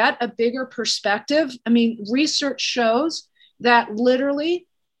to get a bigger perspective. Research shows that literally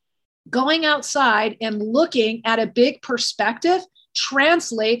going outside and looking at a big perspective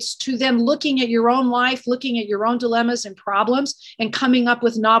translates to then looking at your own life, looking at your own dilemmas and problems, and coming up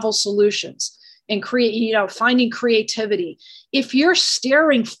with novel solutions and finding creativity. If you're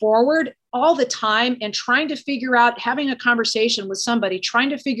staring forward all the time and trying to figure out, having a conversation with somebody, trying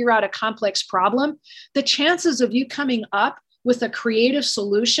to figure out a complex problem, the chances of you coming up with a creative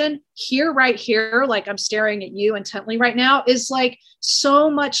solution right here, like I'm staring at you intently right now, is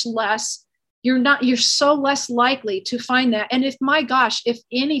so much less. You're so less likely to find that. And if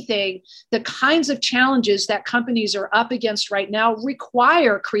anything, the kinds of challenges that companies are up against right now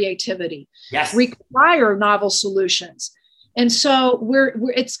require creativity, yes, require novel solutions. And so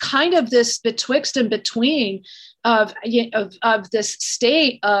it's kind of this betwixt and between of this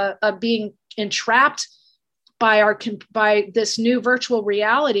state of being entrapped by this new virtual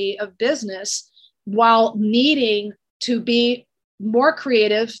reality of business, while needing to be more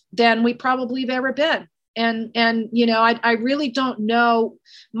creative than we probably have ever been. And I really don't know.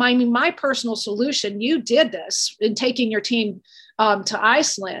 My personal solution, you did this in taking your team to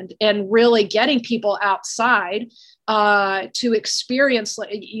Iceland and really getting people outside to experience.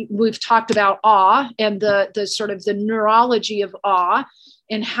 We've talked about awe and the sort of the neurology of awe,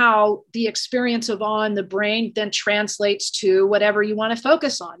 and how the experience of awe in the brain then translates to whatever you want to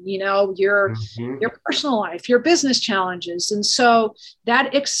focus on, your personal life, your business challenges. And so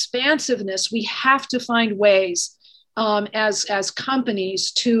that expansiveness, we have to find ways as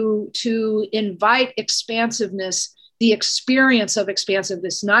companies to invite expansiveness, the experience of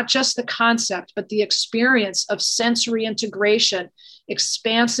expansiveness, not just the concept, but the experience of sensory integration,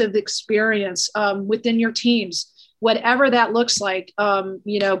 expansive experience within your teams. Whatever that looks like,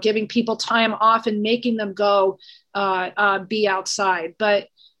 giving people time off and making them go be outside. But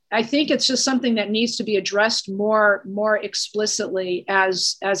I think it's just something that needs to be addressed more explicitly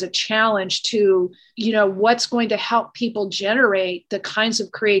as a challenge to, what's going to help people generate the kinds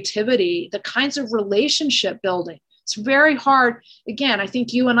of creativity, the kinds of relationship building. It's very hard. Again, I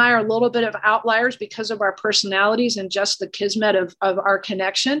think you and I are a little bit of outliers because of our personalities and just the kismet of our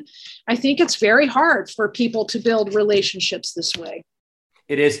connection. I think it's very hard for people to build relationships this way.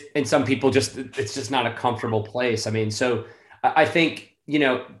 It is. And some people it's just not a comfortable place. I mean, so I think,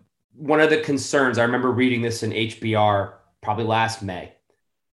 one of the concerns, I remember reading this in HBR probably last May,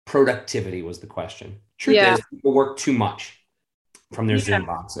 productivity was the question. Truth is, people work too much from their Zoom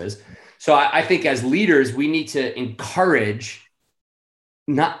boxes. So I think as leaders, we need to encourage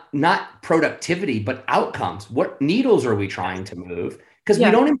not productivity, but outcomes. What needles are we trying to move? Because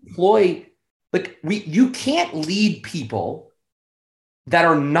we don't employ, you can't lead people that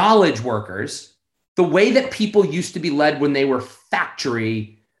are knowledge workers the way that people used to be led when they were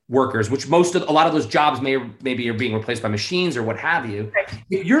factory workers, which a lot of those jobs maybe are being replaced by machines or what have you. Right.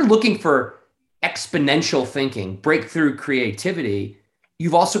 If you're looking for exponential thinking, breakthrough creativity,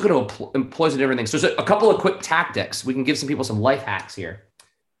 you've also got to employ some different things. So there's a couple of quick tactics. We can give some people some life hacks here.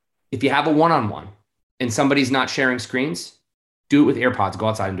 If you have a one-on-one and somebody's not sharing screens, do it with AirPods. Go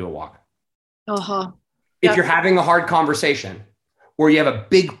outside and do a walk. If you're having a hard conversation or you have a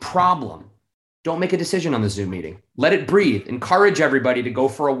big problem, don't make a decision on the Zoom meeting. Let it breathe. Encourage everybody to go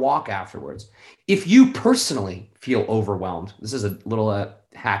for a walk afterwards. If you personally feel overwhelmed, this is a little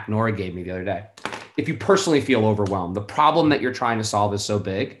hack Nora gave me the other day. If you personally feel overwhelmed, the problem that you're trying to solve is so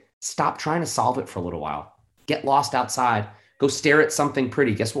big, stop trying to solve it for a little while. Get lost outside. Go stare at something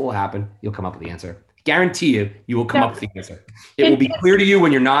pretty. Guess what will happen? You'll come up with the answer. Guarantee you will come up with the answer. It will be clear to you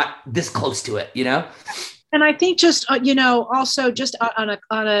when you're not this close to it, And I think just, also just on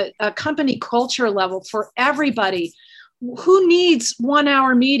a company culture level for everybody, who needs 1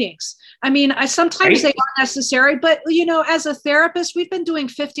 hour meetings? I mean, sometimes they are necessary, but as a therapist, we've been doing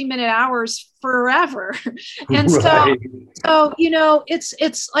 50-minute hours forever. And so,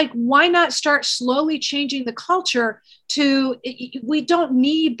 it's like, why not start slowly changing the culture to, we don't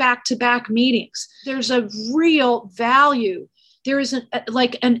need back-to-back meetings. There's a real value. There is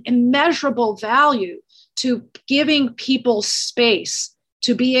an immeasurable value to giving people space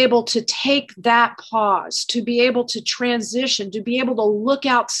to be able to take that pause, to be able to transition, to be able to look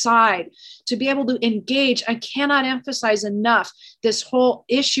outside, to be able to engage. I cannot emphasize enough this whole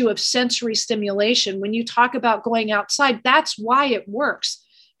issue of sensory stimulation. When you talk about going outside, that's why it works.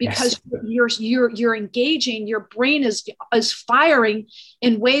 Because you're engaging, your brain is firing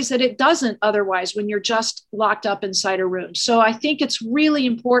in ways that it doesn't otherwise when you're just locked up inside a room. So I think it's really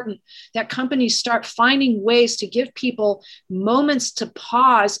important that companies start finding ways to give people moments to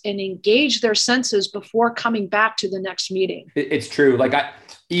pause and engage their senses before coming back to the next meeting. It's true.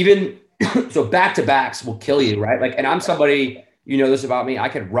 So back-to-backs will kill you, right? And I'm somebody, this about me, I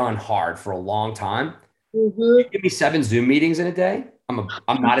could run hard for a long time. You give me 7 Zoom meetings in a day.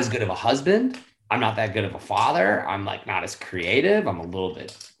 I'm not as good of a husband. I'm not that good of a father. I'm not as creative. I'm a little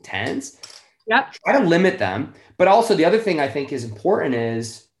bit tense. Yep. Try to limit them. But also the other thing I think is important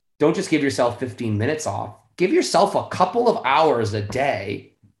is don't just give yourself 15 minutes off. Give yourself a couple of hours a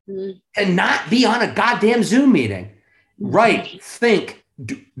day and not be on a goddamn Zoom meeting. Write, think,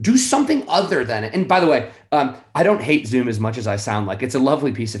 do something other than it. And by the way, I don't hate Zoom as much as I sound like. It's a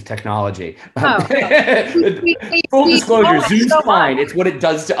lovely piece of technology. Full disclosure, Zoom's fine. It's what it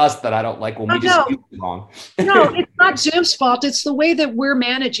does to us that I don't like when we just use it wrong. No, it's not Zoom's fault. It's the way that we're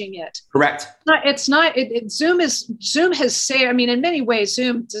managing it. Correct. Zoom has said, in many ways,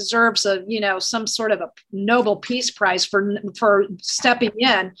 Zoom deserves some sort of a Nobel Peace Prize for stepping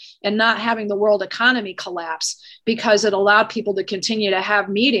in and not having the world economy collapse, because it allowed people to continue to have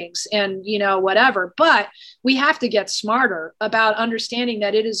meetings and, whatever. But we have to get smarter about understanding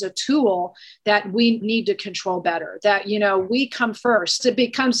that it is a tool that we need to control better, that, you know, we come first. It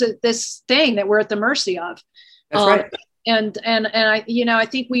becomes this thing that we're at the mercy of. That's right. And I, you know, I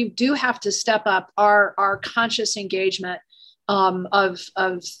think we do have to step up our conscious engagement of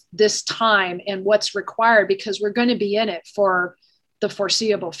this time and what's required, because we're going to be in it for the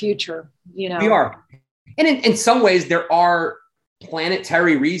foreseeable future. You know, we are. And in some ways, there are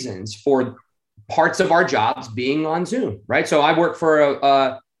planetary reasons for parts of our jobs being on Zoom, right? So I work for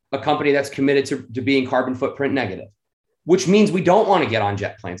a company that's committed to being carbon footprint negative, which means we don't want to get on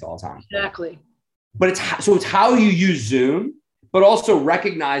jet planes all the time. Exactly. But it's how you use Zoom, but also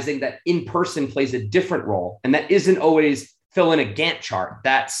recognizing that in-person plays a different role. And that isn't always fill in a Gantt chart.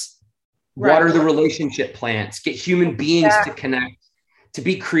 That's right. What are the relationship plans? Get human beings to connect, to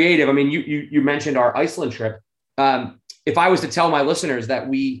be creative. I mean, you mentioned our Iceland trip. If I was to tell my listeners that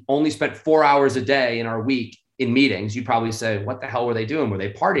we only spent 4 hours a day in our week in meetings, you'd probably say, what the hell were they doing? Were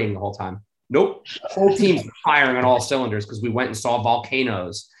they partying the whole time? Nope. Whole team's firing on all cylinders because we went and saw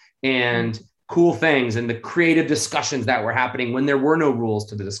volcanoes and cool things and the creative discussions that were happening when there were no rules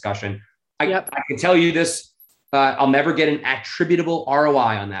to the discussion. I can tell you this, I'll never get an attributable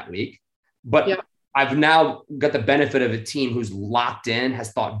ROI on that week, but I've now got the benefit of a team who's locked in,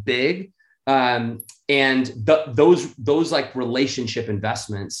 has thought big. And those like relationship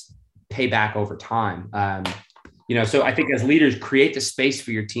investments pay back over time. You know, so I think as leaders, create the space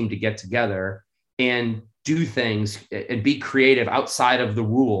for your team to get together and do things and be creative outside of the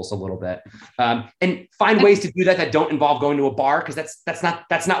rules a little bit, and find ways to do that don't involve going to a bar, because that's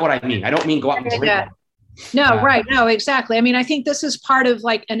not what I mean. I don't mean go out and drink. Yeah. No, right. No, exactly. I mean, I think this is part of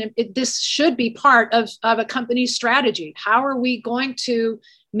like, and this should be part of a company's strategy. How are we going to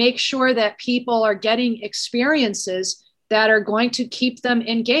make sure that people are getting experiences that are going to keep them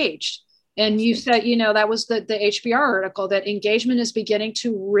engaged? And you said, you know, that was the HBR article, that engagement is beginning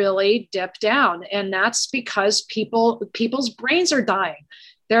to really dip down. And that's because people's brains are dying.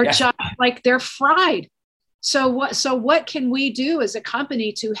 They're just like, they're fried. So what can we do as a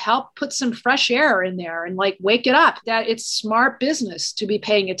company to help put some fresh air in there and like wake it up? That it's smart business to be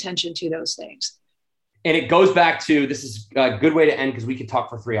paying attention to those things. And it goes back to, this is a good way to end because we could talk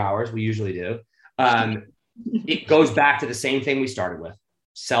for 3 hours. We usually do. It goes back to the same thing we started with.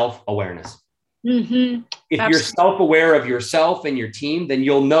 Self-awareness. Mm-hmm. If you're self-aware of yourself and your team, then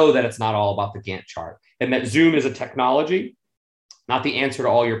you'll know that it's not all about the Gantt chart, and that Zoom is a technology, not the answer to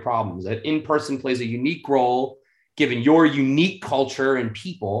all your problems. That in-person plays a unique role given your unique culture and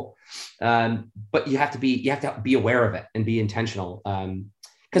people. But you have to be aware of it and be intentional.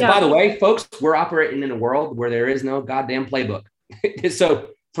 Because by the way, folks, we're operating in a world where there is no goddamn playbook. So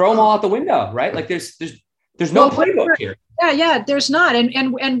throw them all out the window, right? Like there's no playbook here. Yeah, there's not.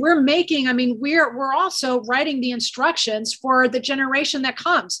 And we're making, I mean, we're also writing the instructions for the generation that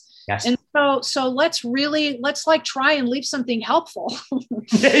comes. Yes. And so let's like try and leave something helpful.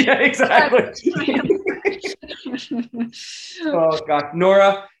 Yeah, exactly. Oh God,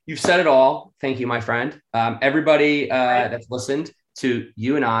 Nora, you've said it all. Thank you, my friend. Everybody that's listened to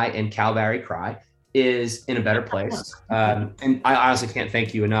you and I and Cal Barry Cry is in a better place. And I honestly can't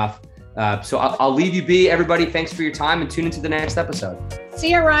thank you enough. So I'll leave you be, everybody. Thanks for your time and tune into the next episode.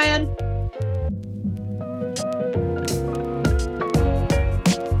 See you, Ryan.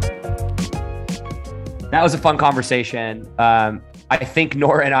 That was a fun conversation. I think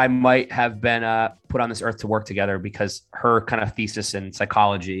Nora and I might have been put on this earth to work together because her kind of thesis in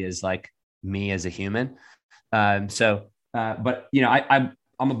psychology is like me as a human. But you know,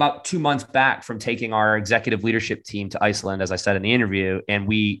 I'm about 2 months back from taking our executive leadership team to Iceland, as I said in the interview, and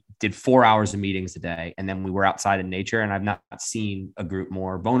we did 4 hours of meetings a day. And then we were outside in nature, and I've not seen a group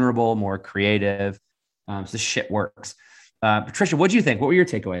more vulnerable, more creative. So this shit works. Patricia, what do you think? What were your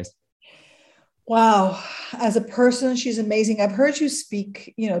takeaways? Wow. As a person, she's amazing. I've heard you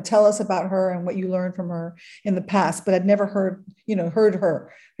speak, you know, tell us about her and what you learned from her in the past, but I'd never heard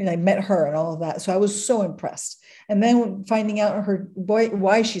her, and I met her and all of that. So I was so impressed. And then finding out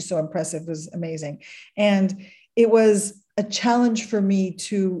why she's so impressive was amazing. And it was a challenge for me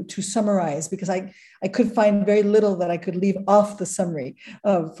to summarize, because I could find very little that I could leave off the summary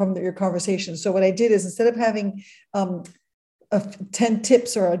from your conversation. So what I did is, instead of having 10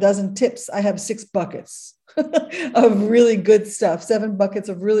 tips or a dozen tips, I have 6 buckets of really good stuff, 7 buckets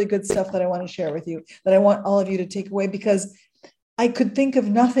of really good stuff that I want to share with you, that I want all of you to take away, because I could think of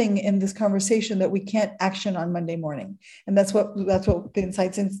nothing in this conversation that we can't action on Monday morning. And that's what the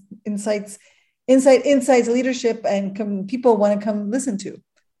insights leadership and people want to come listen to.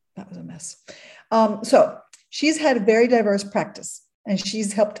 That was a mess. So she's had a very diverse practice, and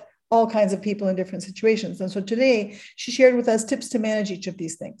she's helped all kinds of people in different situations. And so today she shared with us tips to manage each of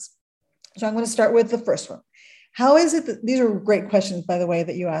these things. So I'm going to start with the first one. How is it that, these are great questions, by the way,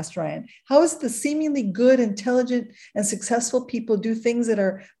 that you asked, Ryan. How is it the seemingly good, intelligent, and successful people do things that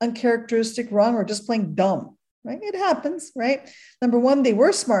are uncharacteristic, wrong, or just plain dumb? Right? It happens, right? Number one, they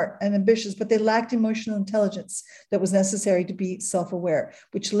were smart and ambitious, but they lacked emotional intelligence that was necessary to be self-aware,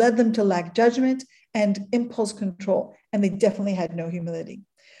 which led them to lack judgment and impulse control. And they definitely had no humility.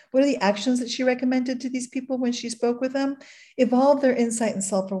 What are the actions that she recommended to these people when she spoke with them? Evolve their insight and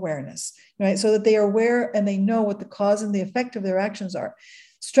self-awareness, right? So that they are aware and they know what the cause and the effect of their actions are.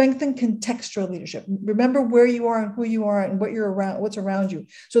 Strengthen contextual leadership. Remember where you are and who you are and what you're around, what's around you,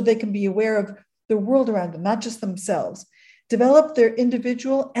 so they can be aware of the world around them, not just themselves. Develop their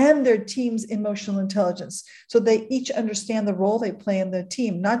individual and their team's emotional intelligence, so they each understand the role they play in the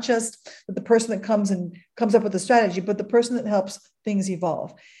team, not just the person that comes up with the strategy, but the person that helps things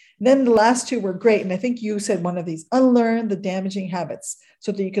evolve. And then the last two were great. And I think you said one of these: unlearn the damaging habits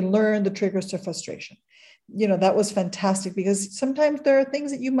so that you can learn the triggers to frustration. That was fantastic, because sometimes there are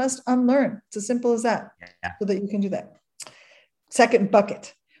things that you must unlearn. It's as simple as that, so that you can do that. Second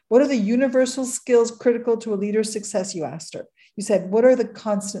bucket. What are the universal skills critical to a leader's success, you asked her. You said, what are the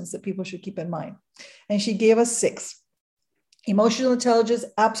constants that people should keep in mind? And she gave us 6. Emotional intelligence,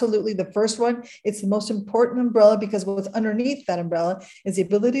 absolutely the first one. It's the most important umbrella, because what's underneath that umbrella is the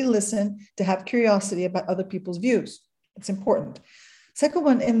ability to listen, to have curiosity about other people's views. It's important. Second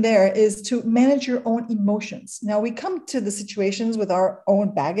one in there is to manage your own emotions. Now, we come to the situations with our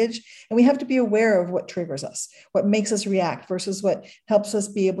own baggage, and we have to be aware of what triggers us, what makes us react versus what helps us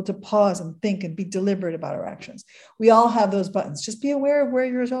be able to pause and think and be deliberate about our actions. We all have those buttons. Just be aware of where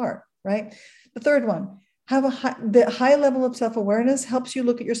yours are, right? The third one, the high level of self-awareness helps you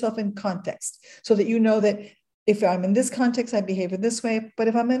look at yourself in context, so that you know that if I'm in this context, I behave in this way, but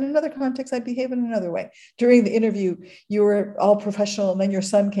if I'm in another context, I behave in another way. During the interview, you were all professional, and then your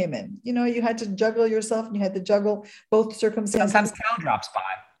son came in. You had to juggle yourself, and you had to juggle both circumstances. Sometimes Cal drops by.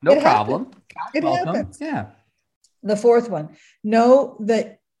 No problem. It happens. Yeah. The fourth one, know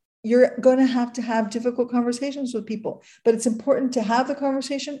that you're going to have difficult conversations with people, but it's important to have the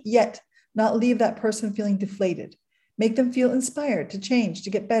conversation, yet not leave that person feeling deflated. Make them feel inspired to change, to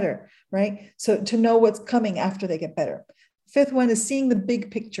get better, right? So to know what's coming after they get better. Fifth one is seeing the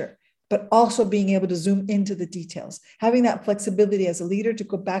big picture, but also being able to zoom into the details. Having that flexibility as a leader to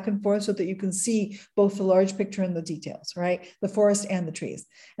go back and forth so that you can see both the large picture and the details, right? The forest and the trees.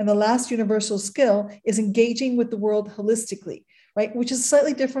 And the last universal skill is engaging with the world holistically, right? Which is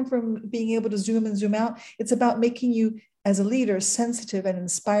slightly different from being able to zoom and zoom out. It's about making you, as a leader, sensitive and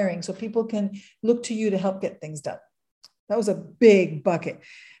inspiring, so people can look to you to help get things done. That was a big bucket.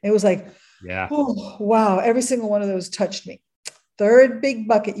 It was like, oh, wow, every single one of those touched me. Third big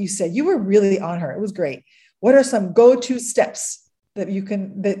bucket, you said, you were really on her. It was great. What are some go-to steps that you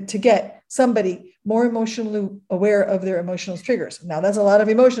can, to get somebody more emotionally aware of their emotional triggers? Now, that's a lot of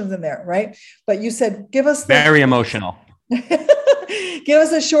emotions in there, right? But you said, give us very emotional. Give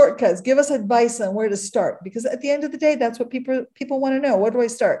us the shortcuts. Give us advice on where to start, because at the end of the day, that's what people want to know. Where do I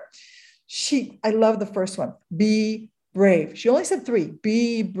start? I love the first one. Be brave. She only said 3.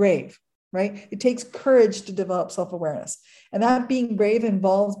 Be brave, right? It takes courage to develop self-awareness. And that being brave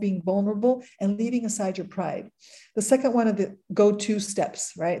involves being vulnerable and leaving aside your pride. The second one of the go-to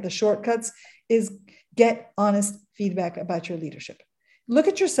steps, right? The shortcuts is get honest feedback about your leadership. Look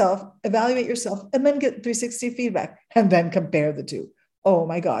at yourself, evaluate yourself, and then get 360 feedback, and then compare the two. Oh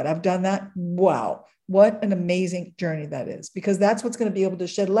my God, I've done that. Wow. What an amazing journey that is, because that's what's going to be able to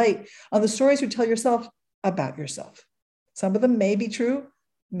shed light on the stories you tell yourself about yourself. Some of them may be true,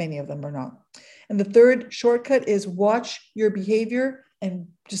 many of them are not. And the third shortcut is watch your behavior and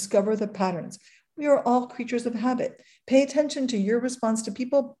discover the patterns. We are all creatures of habit. Pay attention to your response to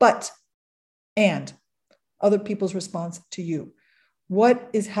people, and other people's response to you. What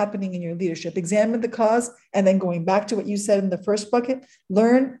is happening in your leadership? Examine the cause, and then going back to what you said in the first bucket,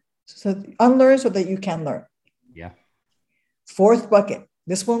 unlearn so that you can learn. Yeah. Fourth bucket.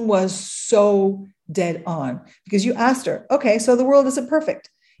 This one was so dead on, because you asked her, okay, so the world isn't perfect.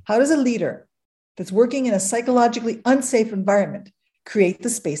 How does a leader that's working in a psychologically unsafe environment create the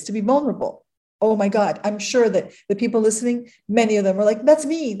space to be vulnerable? Oh my God, I'm sure that the people listening, many of them are like, that's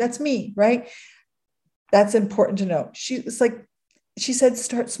me, right? That's important to know. She said,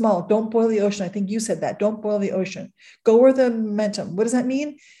 start small. Don't boil the ocean. I think you said that. Don't boil the ocean. Go where the momentum. What does that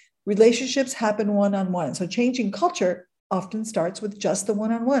mean? Relationships happen one-on-one. So changing culture often starts with just the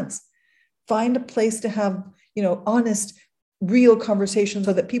one-on-ones. Find a place to have, honest real conversations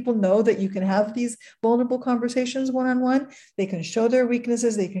so that people know that you can have these vulnerable conversations one-on-one. They can show their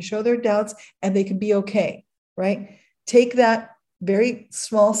weaknesses, they can show their doubts, and they can be okay, right? Take that very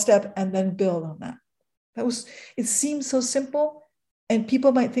small step and then build on that. It seems so simple, and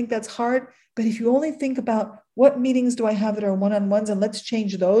people might think that's hard, but if you only think about what meetings do I have that are one-on-ones and let's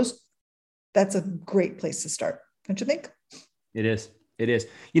change those, that's a great place to start. Don't you think? It is. It is.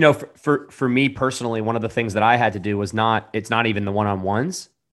 You know, for me personally, one of the things that I had to do was it's not even the one-on-ones.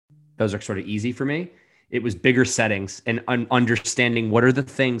 Those are sort of easy for me. It was bigger settings and understanding what are the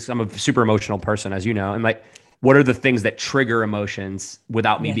things. I'm a super emotional person, as you know, and like, what are the things that trigger emotions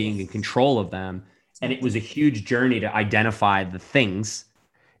without me being in control of them? And it was a huge journey to identify the things.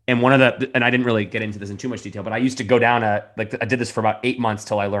 And and I didn't really get into this in too much detail, but I used to go down I did this for about 8 months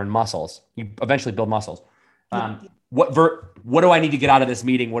till I learned muscles. You eventually build muscles. What do I need to get out of this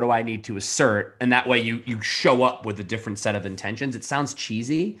meeting? What do I need to assert? And that way you show up with a different set of intentions. It sounds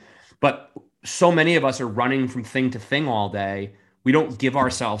cheesy, but so many of us are running from thing to thing all day. We don't give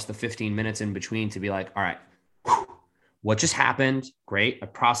ourselves the 15 minutes in between to be like, all right, what just happened? Great. I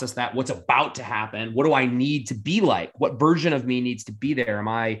processed that. What's about to happen? What do I need to be like? What version of me needs to be there?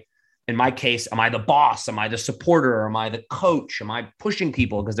 In my case, am I the boss? Am I the supporter? Am I the coach? Am I pushing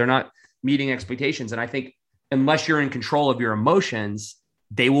people because they're not meeting expectations? And I think unless you're in control of your emotions,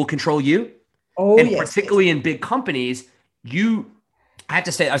 they will control you. Particularly in big companies, I have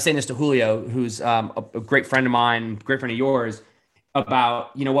to say, I was saying this to Julio, who's a great friend of mine, great friend of yours,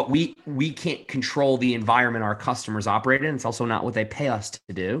 about, you know what, we can't control the environment our customers operate in. It's also not what they pay us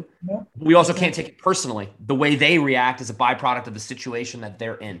to do. Yeah. We also can't take it personally. The way they react is a byproduct of the situation that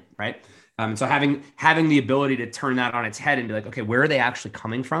they're in, right? So having the ability to turn that on its head and be like, okay, where are they actually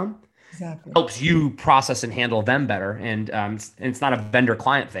coming from? Exactly. Helps you process and handle them better. And it's not a vendor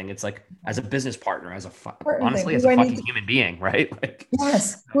client thing. It's like as a business partner, honestly, as a fucking human being, right? Like,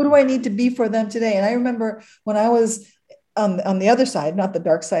 yes. Who do I need to be for them today? And I remember when I was on the other side, not the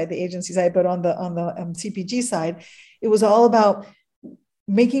dark side, the agency side, but on the CPG side, it was all about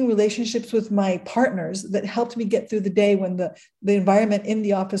making relationships with my partners that helped me get through the day when the environment in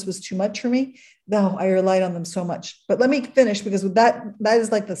the office was too much for me. No, I relied on them so much. But let me finish, because with that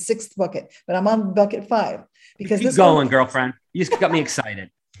is like the 6th bucket, but I'm on bucket 5 because keep going, girlfriend. You just got me excited.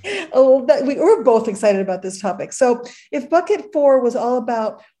 Oh, we were both excited about this topic. So if bucket 4 was all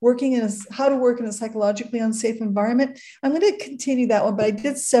about how to work in a psychologically unsafe environment, I'm going to continue that one, but I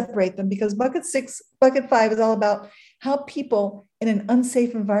did separate them because bucket 5 is all about how people in an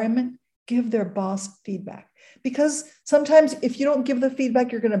unsafe environment give their boss feedback. Because sometimes if you don't give the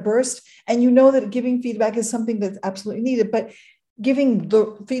feedback, you're going to burst, and you know that giving feedback is something that's absolutely needed, but giving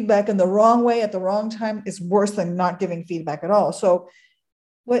the feedback in the wrong way at the wrong time is worse than not giving feedback at all. So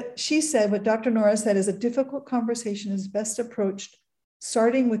what Dr. Nora said is a difficult conversation is best approached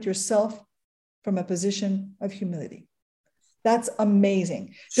starting with yourself from a position of humility. That's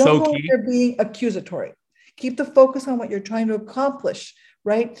amazing. Don't go there being accusatory. Keep the focus on what you're trying to accomplish,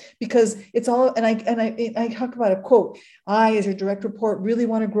 right? Because it's all, and I talk about a quote, I, as your direct report, really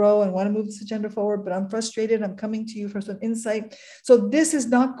want to grow and want to move this agenda forward, but I'm frustrated. I'm coming to you for some insight. So this is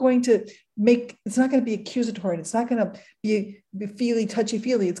not going to it's not going to be accusatory. It's not going to be feely,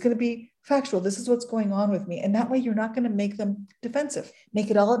 touchy-feely. It's going to be factual. This is what's going on with me. And that way you're not going to make them defensive. Make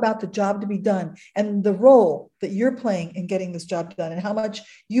it all about the job to be done and the role that you're playing in getting this job done and how much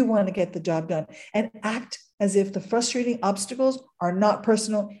you want to get the job done, and act as if the frustrating obstacles are not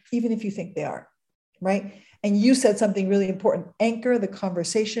personal, even if you think they are, right? And you said something really important: anchor the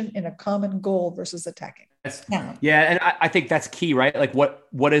conversation in a common goal versus attacking. Yeah. And I think that's key, right? Like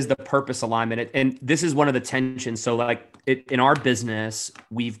what is the purpose alignment? And this is one of the tensions. So like in our business,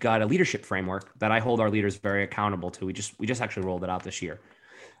 we've got a leadership framework that I hold our leaders very accountable to. We just actually rolled it out this year.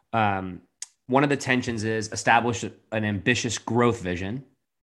 One of the tensions is establish an ambitious growth vision.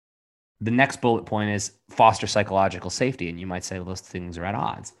 The next bullet point is foster psychological safety. And you might say, well, those things are at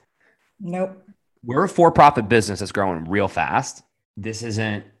odds. Nope. We're a for-profit business that's growing real fast. This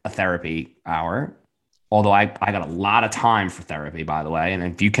isn't a therapy hour, although I got a lot of time for therapy, by the way. And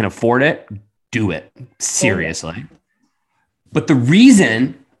if you can afford it, do it seriously. But the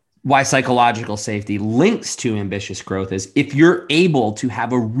reason why psychological safety links to ambitious growth is if you're able to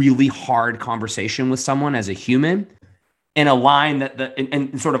have a really hard conversation with someone as a human and align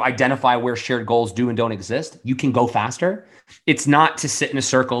and sort of identify where shared goals do and don't exist, you can go faster. It's not to sit in a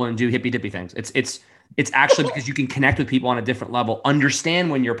circle and do hippy dippy things. It's actually because you can connect with people on a different level, understand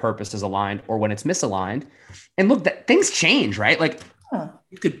when your purpose is aligned or when it's misaligned. And look, that things change, right? Like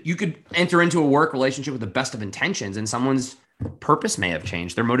you could enter into a work relationship with the best of intentions and someone's purpose may have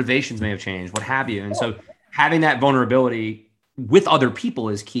changed. Their motivations may have changed, what have you. And so having that vulnerability with other people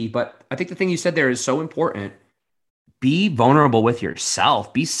is key. But I think the thing you said there is so important. Be vulnerable with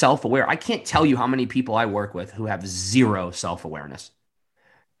yourself. Be self-aware. I can't tell you how many people I work with who have zero self-awareness.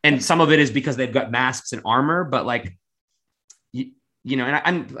 And some of it is because they've got masks and armor, but like, you know,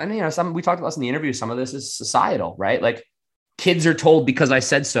 and you know, we talked about this in the interview. Some of this is societal, right? Like kids are told because I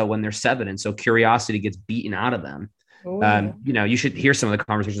said so when they're 7. And so curiosity gets beaten out of them. You know, you should hear some of the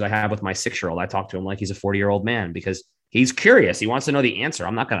conversations I have with my 6-year-old. I talk to him like he's a 40-year-old man because he's curious. He wants to know the answer.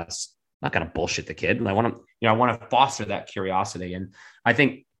 I'm not going to bullshit the kid. I want to, you know, I want to foster that curiosity. And I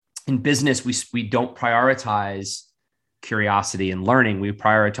think in business, we don't prioritize curiosity and learning. We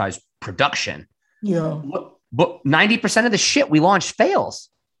prioritize production. Yeah. But 90% of the shit we launch fails.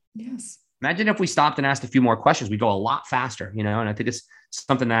 Yes. Imagine if we stopped and asked a few more questions, we'd go a lot faster, you know? And I think it's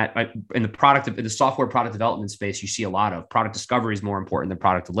something that in the software product development space, you see a lot of. Product discovery is more important than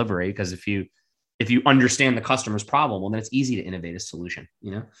product delivery, because if you understand the customer's problem, well, then it's easy to innovate a solution,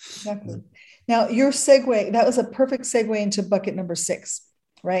 you know? Exactly. Now your segue, that was a perfect segue into bucket number 6,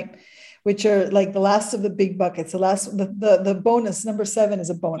 right? Which are like the last of the big buckets. The bonus, number 7 is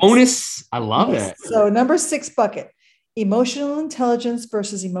a bonus. I love it. So number 6 bucket, emotional intelligence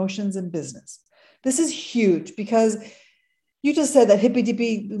versus emotions in business. This is huge because you just said that hippy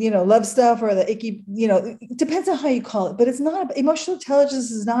dippy, you know, love stuff, or the icky, you know, it depends on how you call it, but it's not, emotional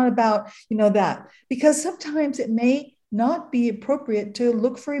intelligence is not about, you know, that, because sometimes it may not be appropriate to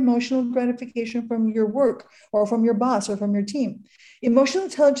look for emotional gratification from your work or from your boss or from your team. Emotional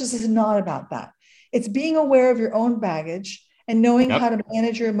intelligence is not about that. It's being aware of your own baggage and knowing how to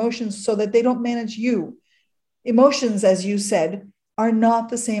manage your emotions so that they don't manage you. Emotions, as you said, are not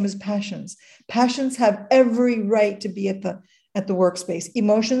the same as passions. Passions have every right to be at the workspace.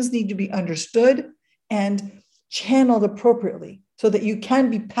 Emotions need to be understood and channeled appropriately so that you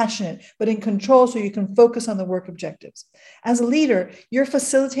can be passionate, but in control, so you can focus on the work objectives. As a leader, you're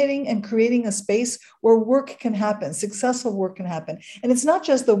facilitating and creating a space where work can happen, successful work can happen. And it's not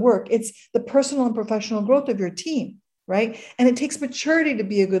just the work, it's the personal and professional growth of your team, right? And it takes maturity to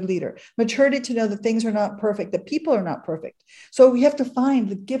be a good leader, maturity to know that things are not perfect, that people are not perfect. So we have to find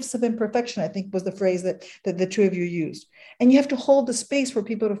the gifts of imperfection, I think was the phrase that the two of you used. And you have to hold the space for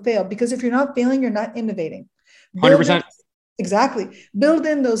people to fail, because if you're not failing, you're not innovating. 100%. Exactly. Build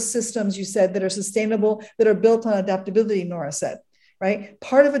in those systems you said that are sustainable, that are built on adaptability, Nora said, right?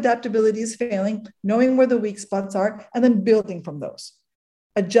 Part of adaptability is failing, knowing where the weak spots are, and then building from those,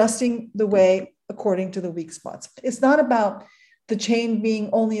 adjusting the way according to the weak spots. It's not about the chain being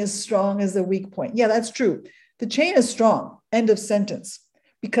only as strong as the weak point. Yeah, that's true. The chain is strong, end of sentence,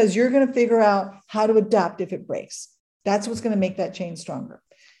 because you're going to figure out how to adapt if it breaks. That's what's going to make that chain stronger.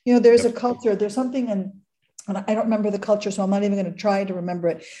 You know, there's a culture, there's something and I don't remember the culture, so I'm not even going to try to remember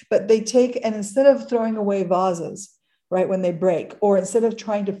it, but they take, and instead of throwing away vases, right, when they break, or instead of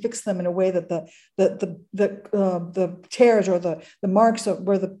trying to fix them in a way that the tears or the marks of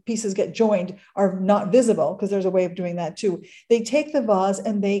where the pieces get joined are not visible, because there's a way of doing that too. They take the vase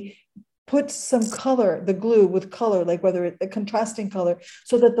and they put some color, the glue with color, like whether it's a contrasting color,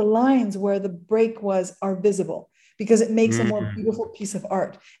 so that the lines where the break was are visible, because it makes a more beautiful piece of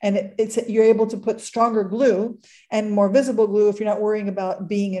art. And you're able to put stronger glue and more visible glue if you're not worrying about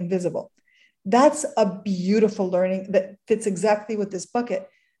being invisible. That's a beautiful learning that fits exactly with this bucket.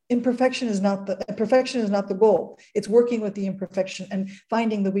 Perfection is not the goal. It's working with the imperfection and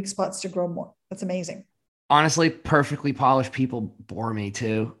finding the weak spots to grow more. That's amazing. Honestly, perfectly polished people bore me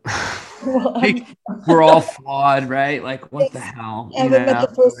too. Well, like, we're all flawed, right? Like, what the hell? I haven't met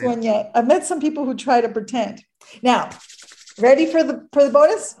the first one yet. I've met some people who try to pretend. Now, ready for the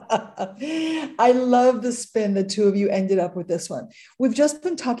bonus? I love the spin the two of you ended up with this one. We've just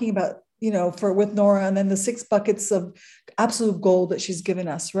been talking about, you know, with Nora, and then the 6 buckets of absolute gold that she's given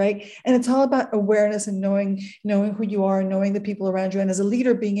us, right? And it's all about awareness and knowing who you are, knowing the people around you, and as a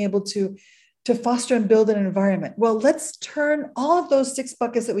leader, being able to foster and build an environment. Well, let's turn all of those 6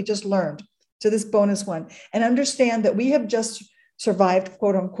 buckets that we just learned to this bonus one, and understand that we have just survived,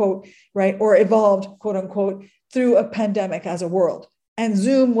 quote unquote, right? Or evolved, quote unquote, through a pandemic as a world. And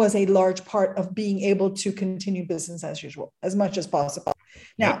Zoom was a large part of being able to continue business as usual, as much as possible.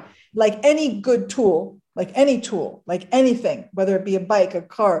 Now, like any good tool, like anything, whether it be a bike, a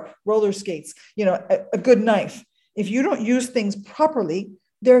car, roller skates, you know, a good knife, if you don't use things properly,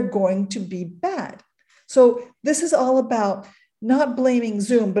 they're going to be bad. So this is all about not blaming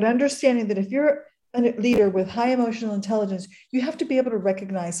Zoom, but understanding that if you're a leader with high emotional intelligence, you have to be able to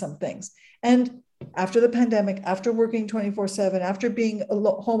recognize some things. And after the pandemic, after working 24/7, after being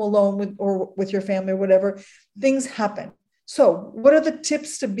home alone with your family or whatever, things happen. So what are the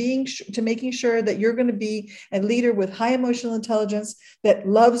tips to making sure that you're going to be a leader with high emotional intelligence that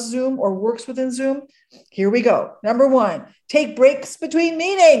loves Zoom or works within Zoom? Here we go. Number 1, take breaks between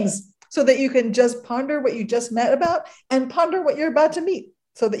meetings so that you can just ponder what you just met about and ponder what you're about to meet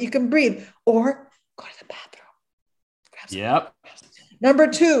so that you can breathe or go to the bathroom. Yep. Number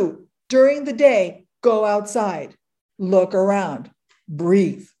 2, during the day, go outside, look around,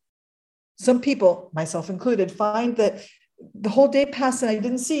 breathe. Some people, myself included, find that the whole day passed and I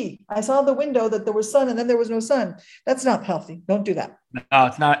didn't see. I saw the window that there was sun and then there was no sun. That's not healthy. Don't do that.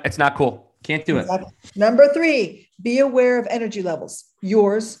 No, it's not cool. Can't do it. Number 3, be aware of energy levels.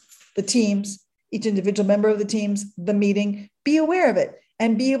 Yours, the team's, each individual member of the team's, the meeting. Be aware of it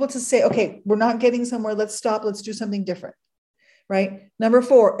and be able to say, okay, we're not getting somewhere. Let's stop. Let's do something different. Right? Number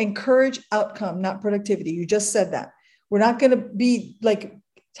 4, encourage outcome, not productivity. You just said that. We're not going to be like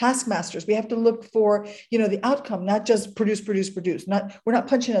taskmasters. We have to look for, the outcome, not just produce. We're not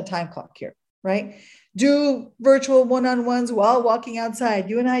punching a time clock here, right? Do virtual one-on-ones while walking outside.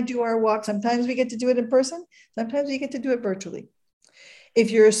 You and I do our walk. Sometimes we get to do it in person. Sometimes we get to do it virtually.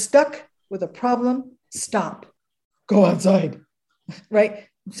 If you're stuck with a problem, stop. Go outside, right?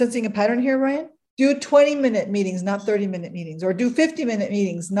 Sensing a pattern here, Ryan? Do 20-minute meetings, not 30-minute meetings, or do 50-minute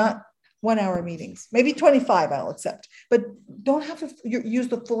meetings, not 1-hour meetings. Maybe 25 I'll accept, but don't have to use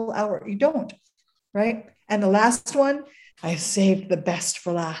the full hour. You don't, right? And the last one, I saved the best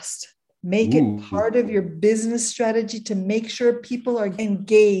for last. Make it part of your business strategy to make sure people are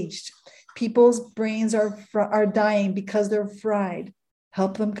engaged. People's brains are dying because they're fried.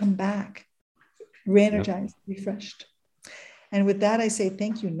 Help them come back, re-energized, refreshed. And with that, I say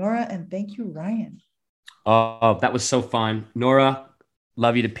thank you, Nora, and thank you, Ryan. Oh, that was so fun. Nora,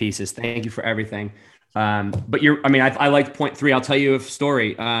 love you to pieces. Thank you for everything. But I liked point 3. I'll tell you a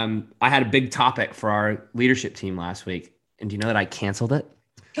story. I had a big topic for our leadership team last week. And do you know that I canceled it?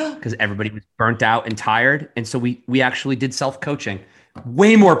 Because everybody was burnt out and tired. And so we actually did self-coaching.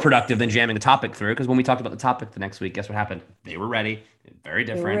 Way more productive than jamming the topic through. Because when we talked about the topic the next week, guess what happened? They were ready. Very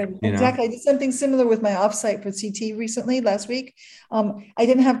different. Exactly. I did something similar with my offsite for CT recently, last week. I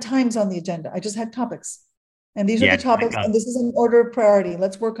didn't have times on the agenda. I just had topics. And these are the topics. And this is an order of priority.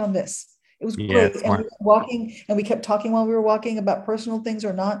 Let's work on this. It was great. And we were walking and we kept talking while we were walking about personal things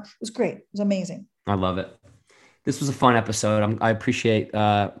or not. It was great. It was amazing. I love it. This was a fun episode. I appreciate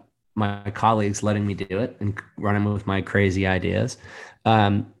my colleagues letting me do it and running with my crazy ideas.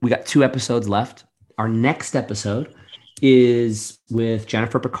 We got 2 episodes left. Our next episode is with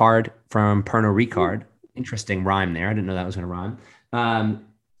Jennifer Picard from Pernod Ricard. Interesting rhyme there. I didn't know that was going to rhyme.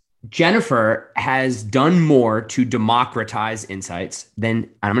 Jennifer has done more to democratize insights than, and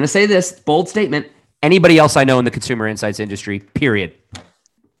I'm going to say this bold statement, anybody else I know in the consumer insights industry, period.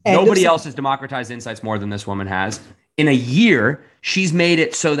 Nobody else has democratized insights more than this woman has. In a year, she's made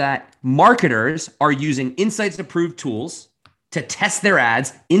it so that marketers are using insights approved tools to test their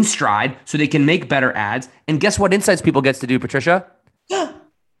ads in stride so they can make better ads. And guess what insights people gets to do, Patricia?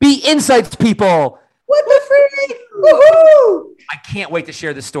 Be insights people. What the freak? Woohoo! I can't wait to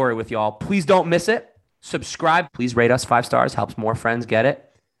share this story with y'all. Please don't miss it. Subscribe. Please rate us 5 stars. Helps more friends get it.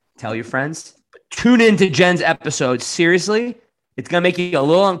 Tell your friends. Tune in to Jen's episode. Seriously, it's going to make you a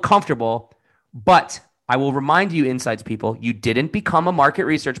little uncomfortable, but I will remind you, insights people, you didn't become a market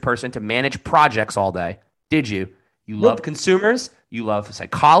research person to manage projects all day, did you? You love consumers. You love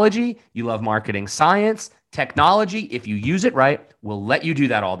psychology. You love marketing science, technology. If you use it right, we'll let you do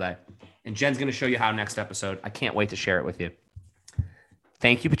that all day. And Jen's going to show you how next episode. I can't wait to share it with you.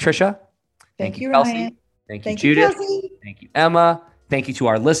 Thank you, Patricia. Thank you, Kelsey. Ryan. Thank you, Judith. Thank you, Emma. Thank you to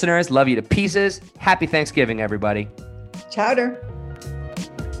our listeners. Love you to pieces. Happy Thanksgiving, everybody. Chowder.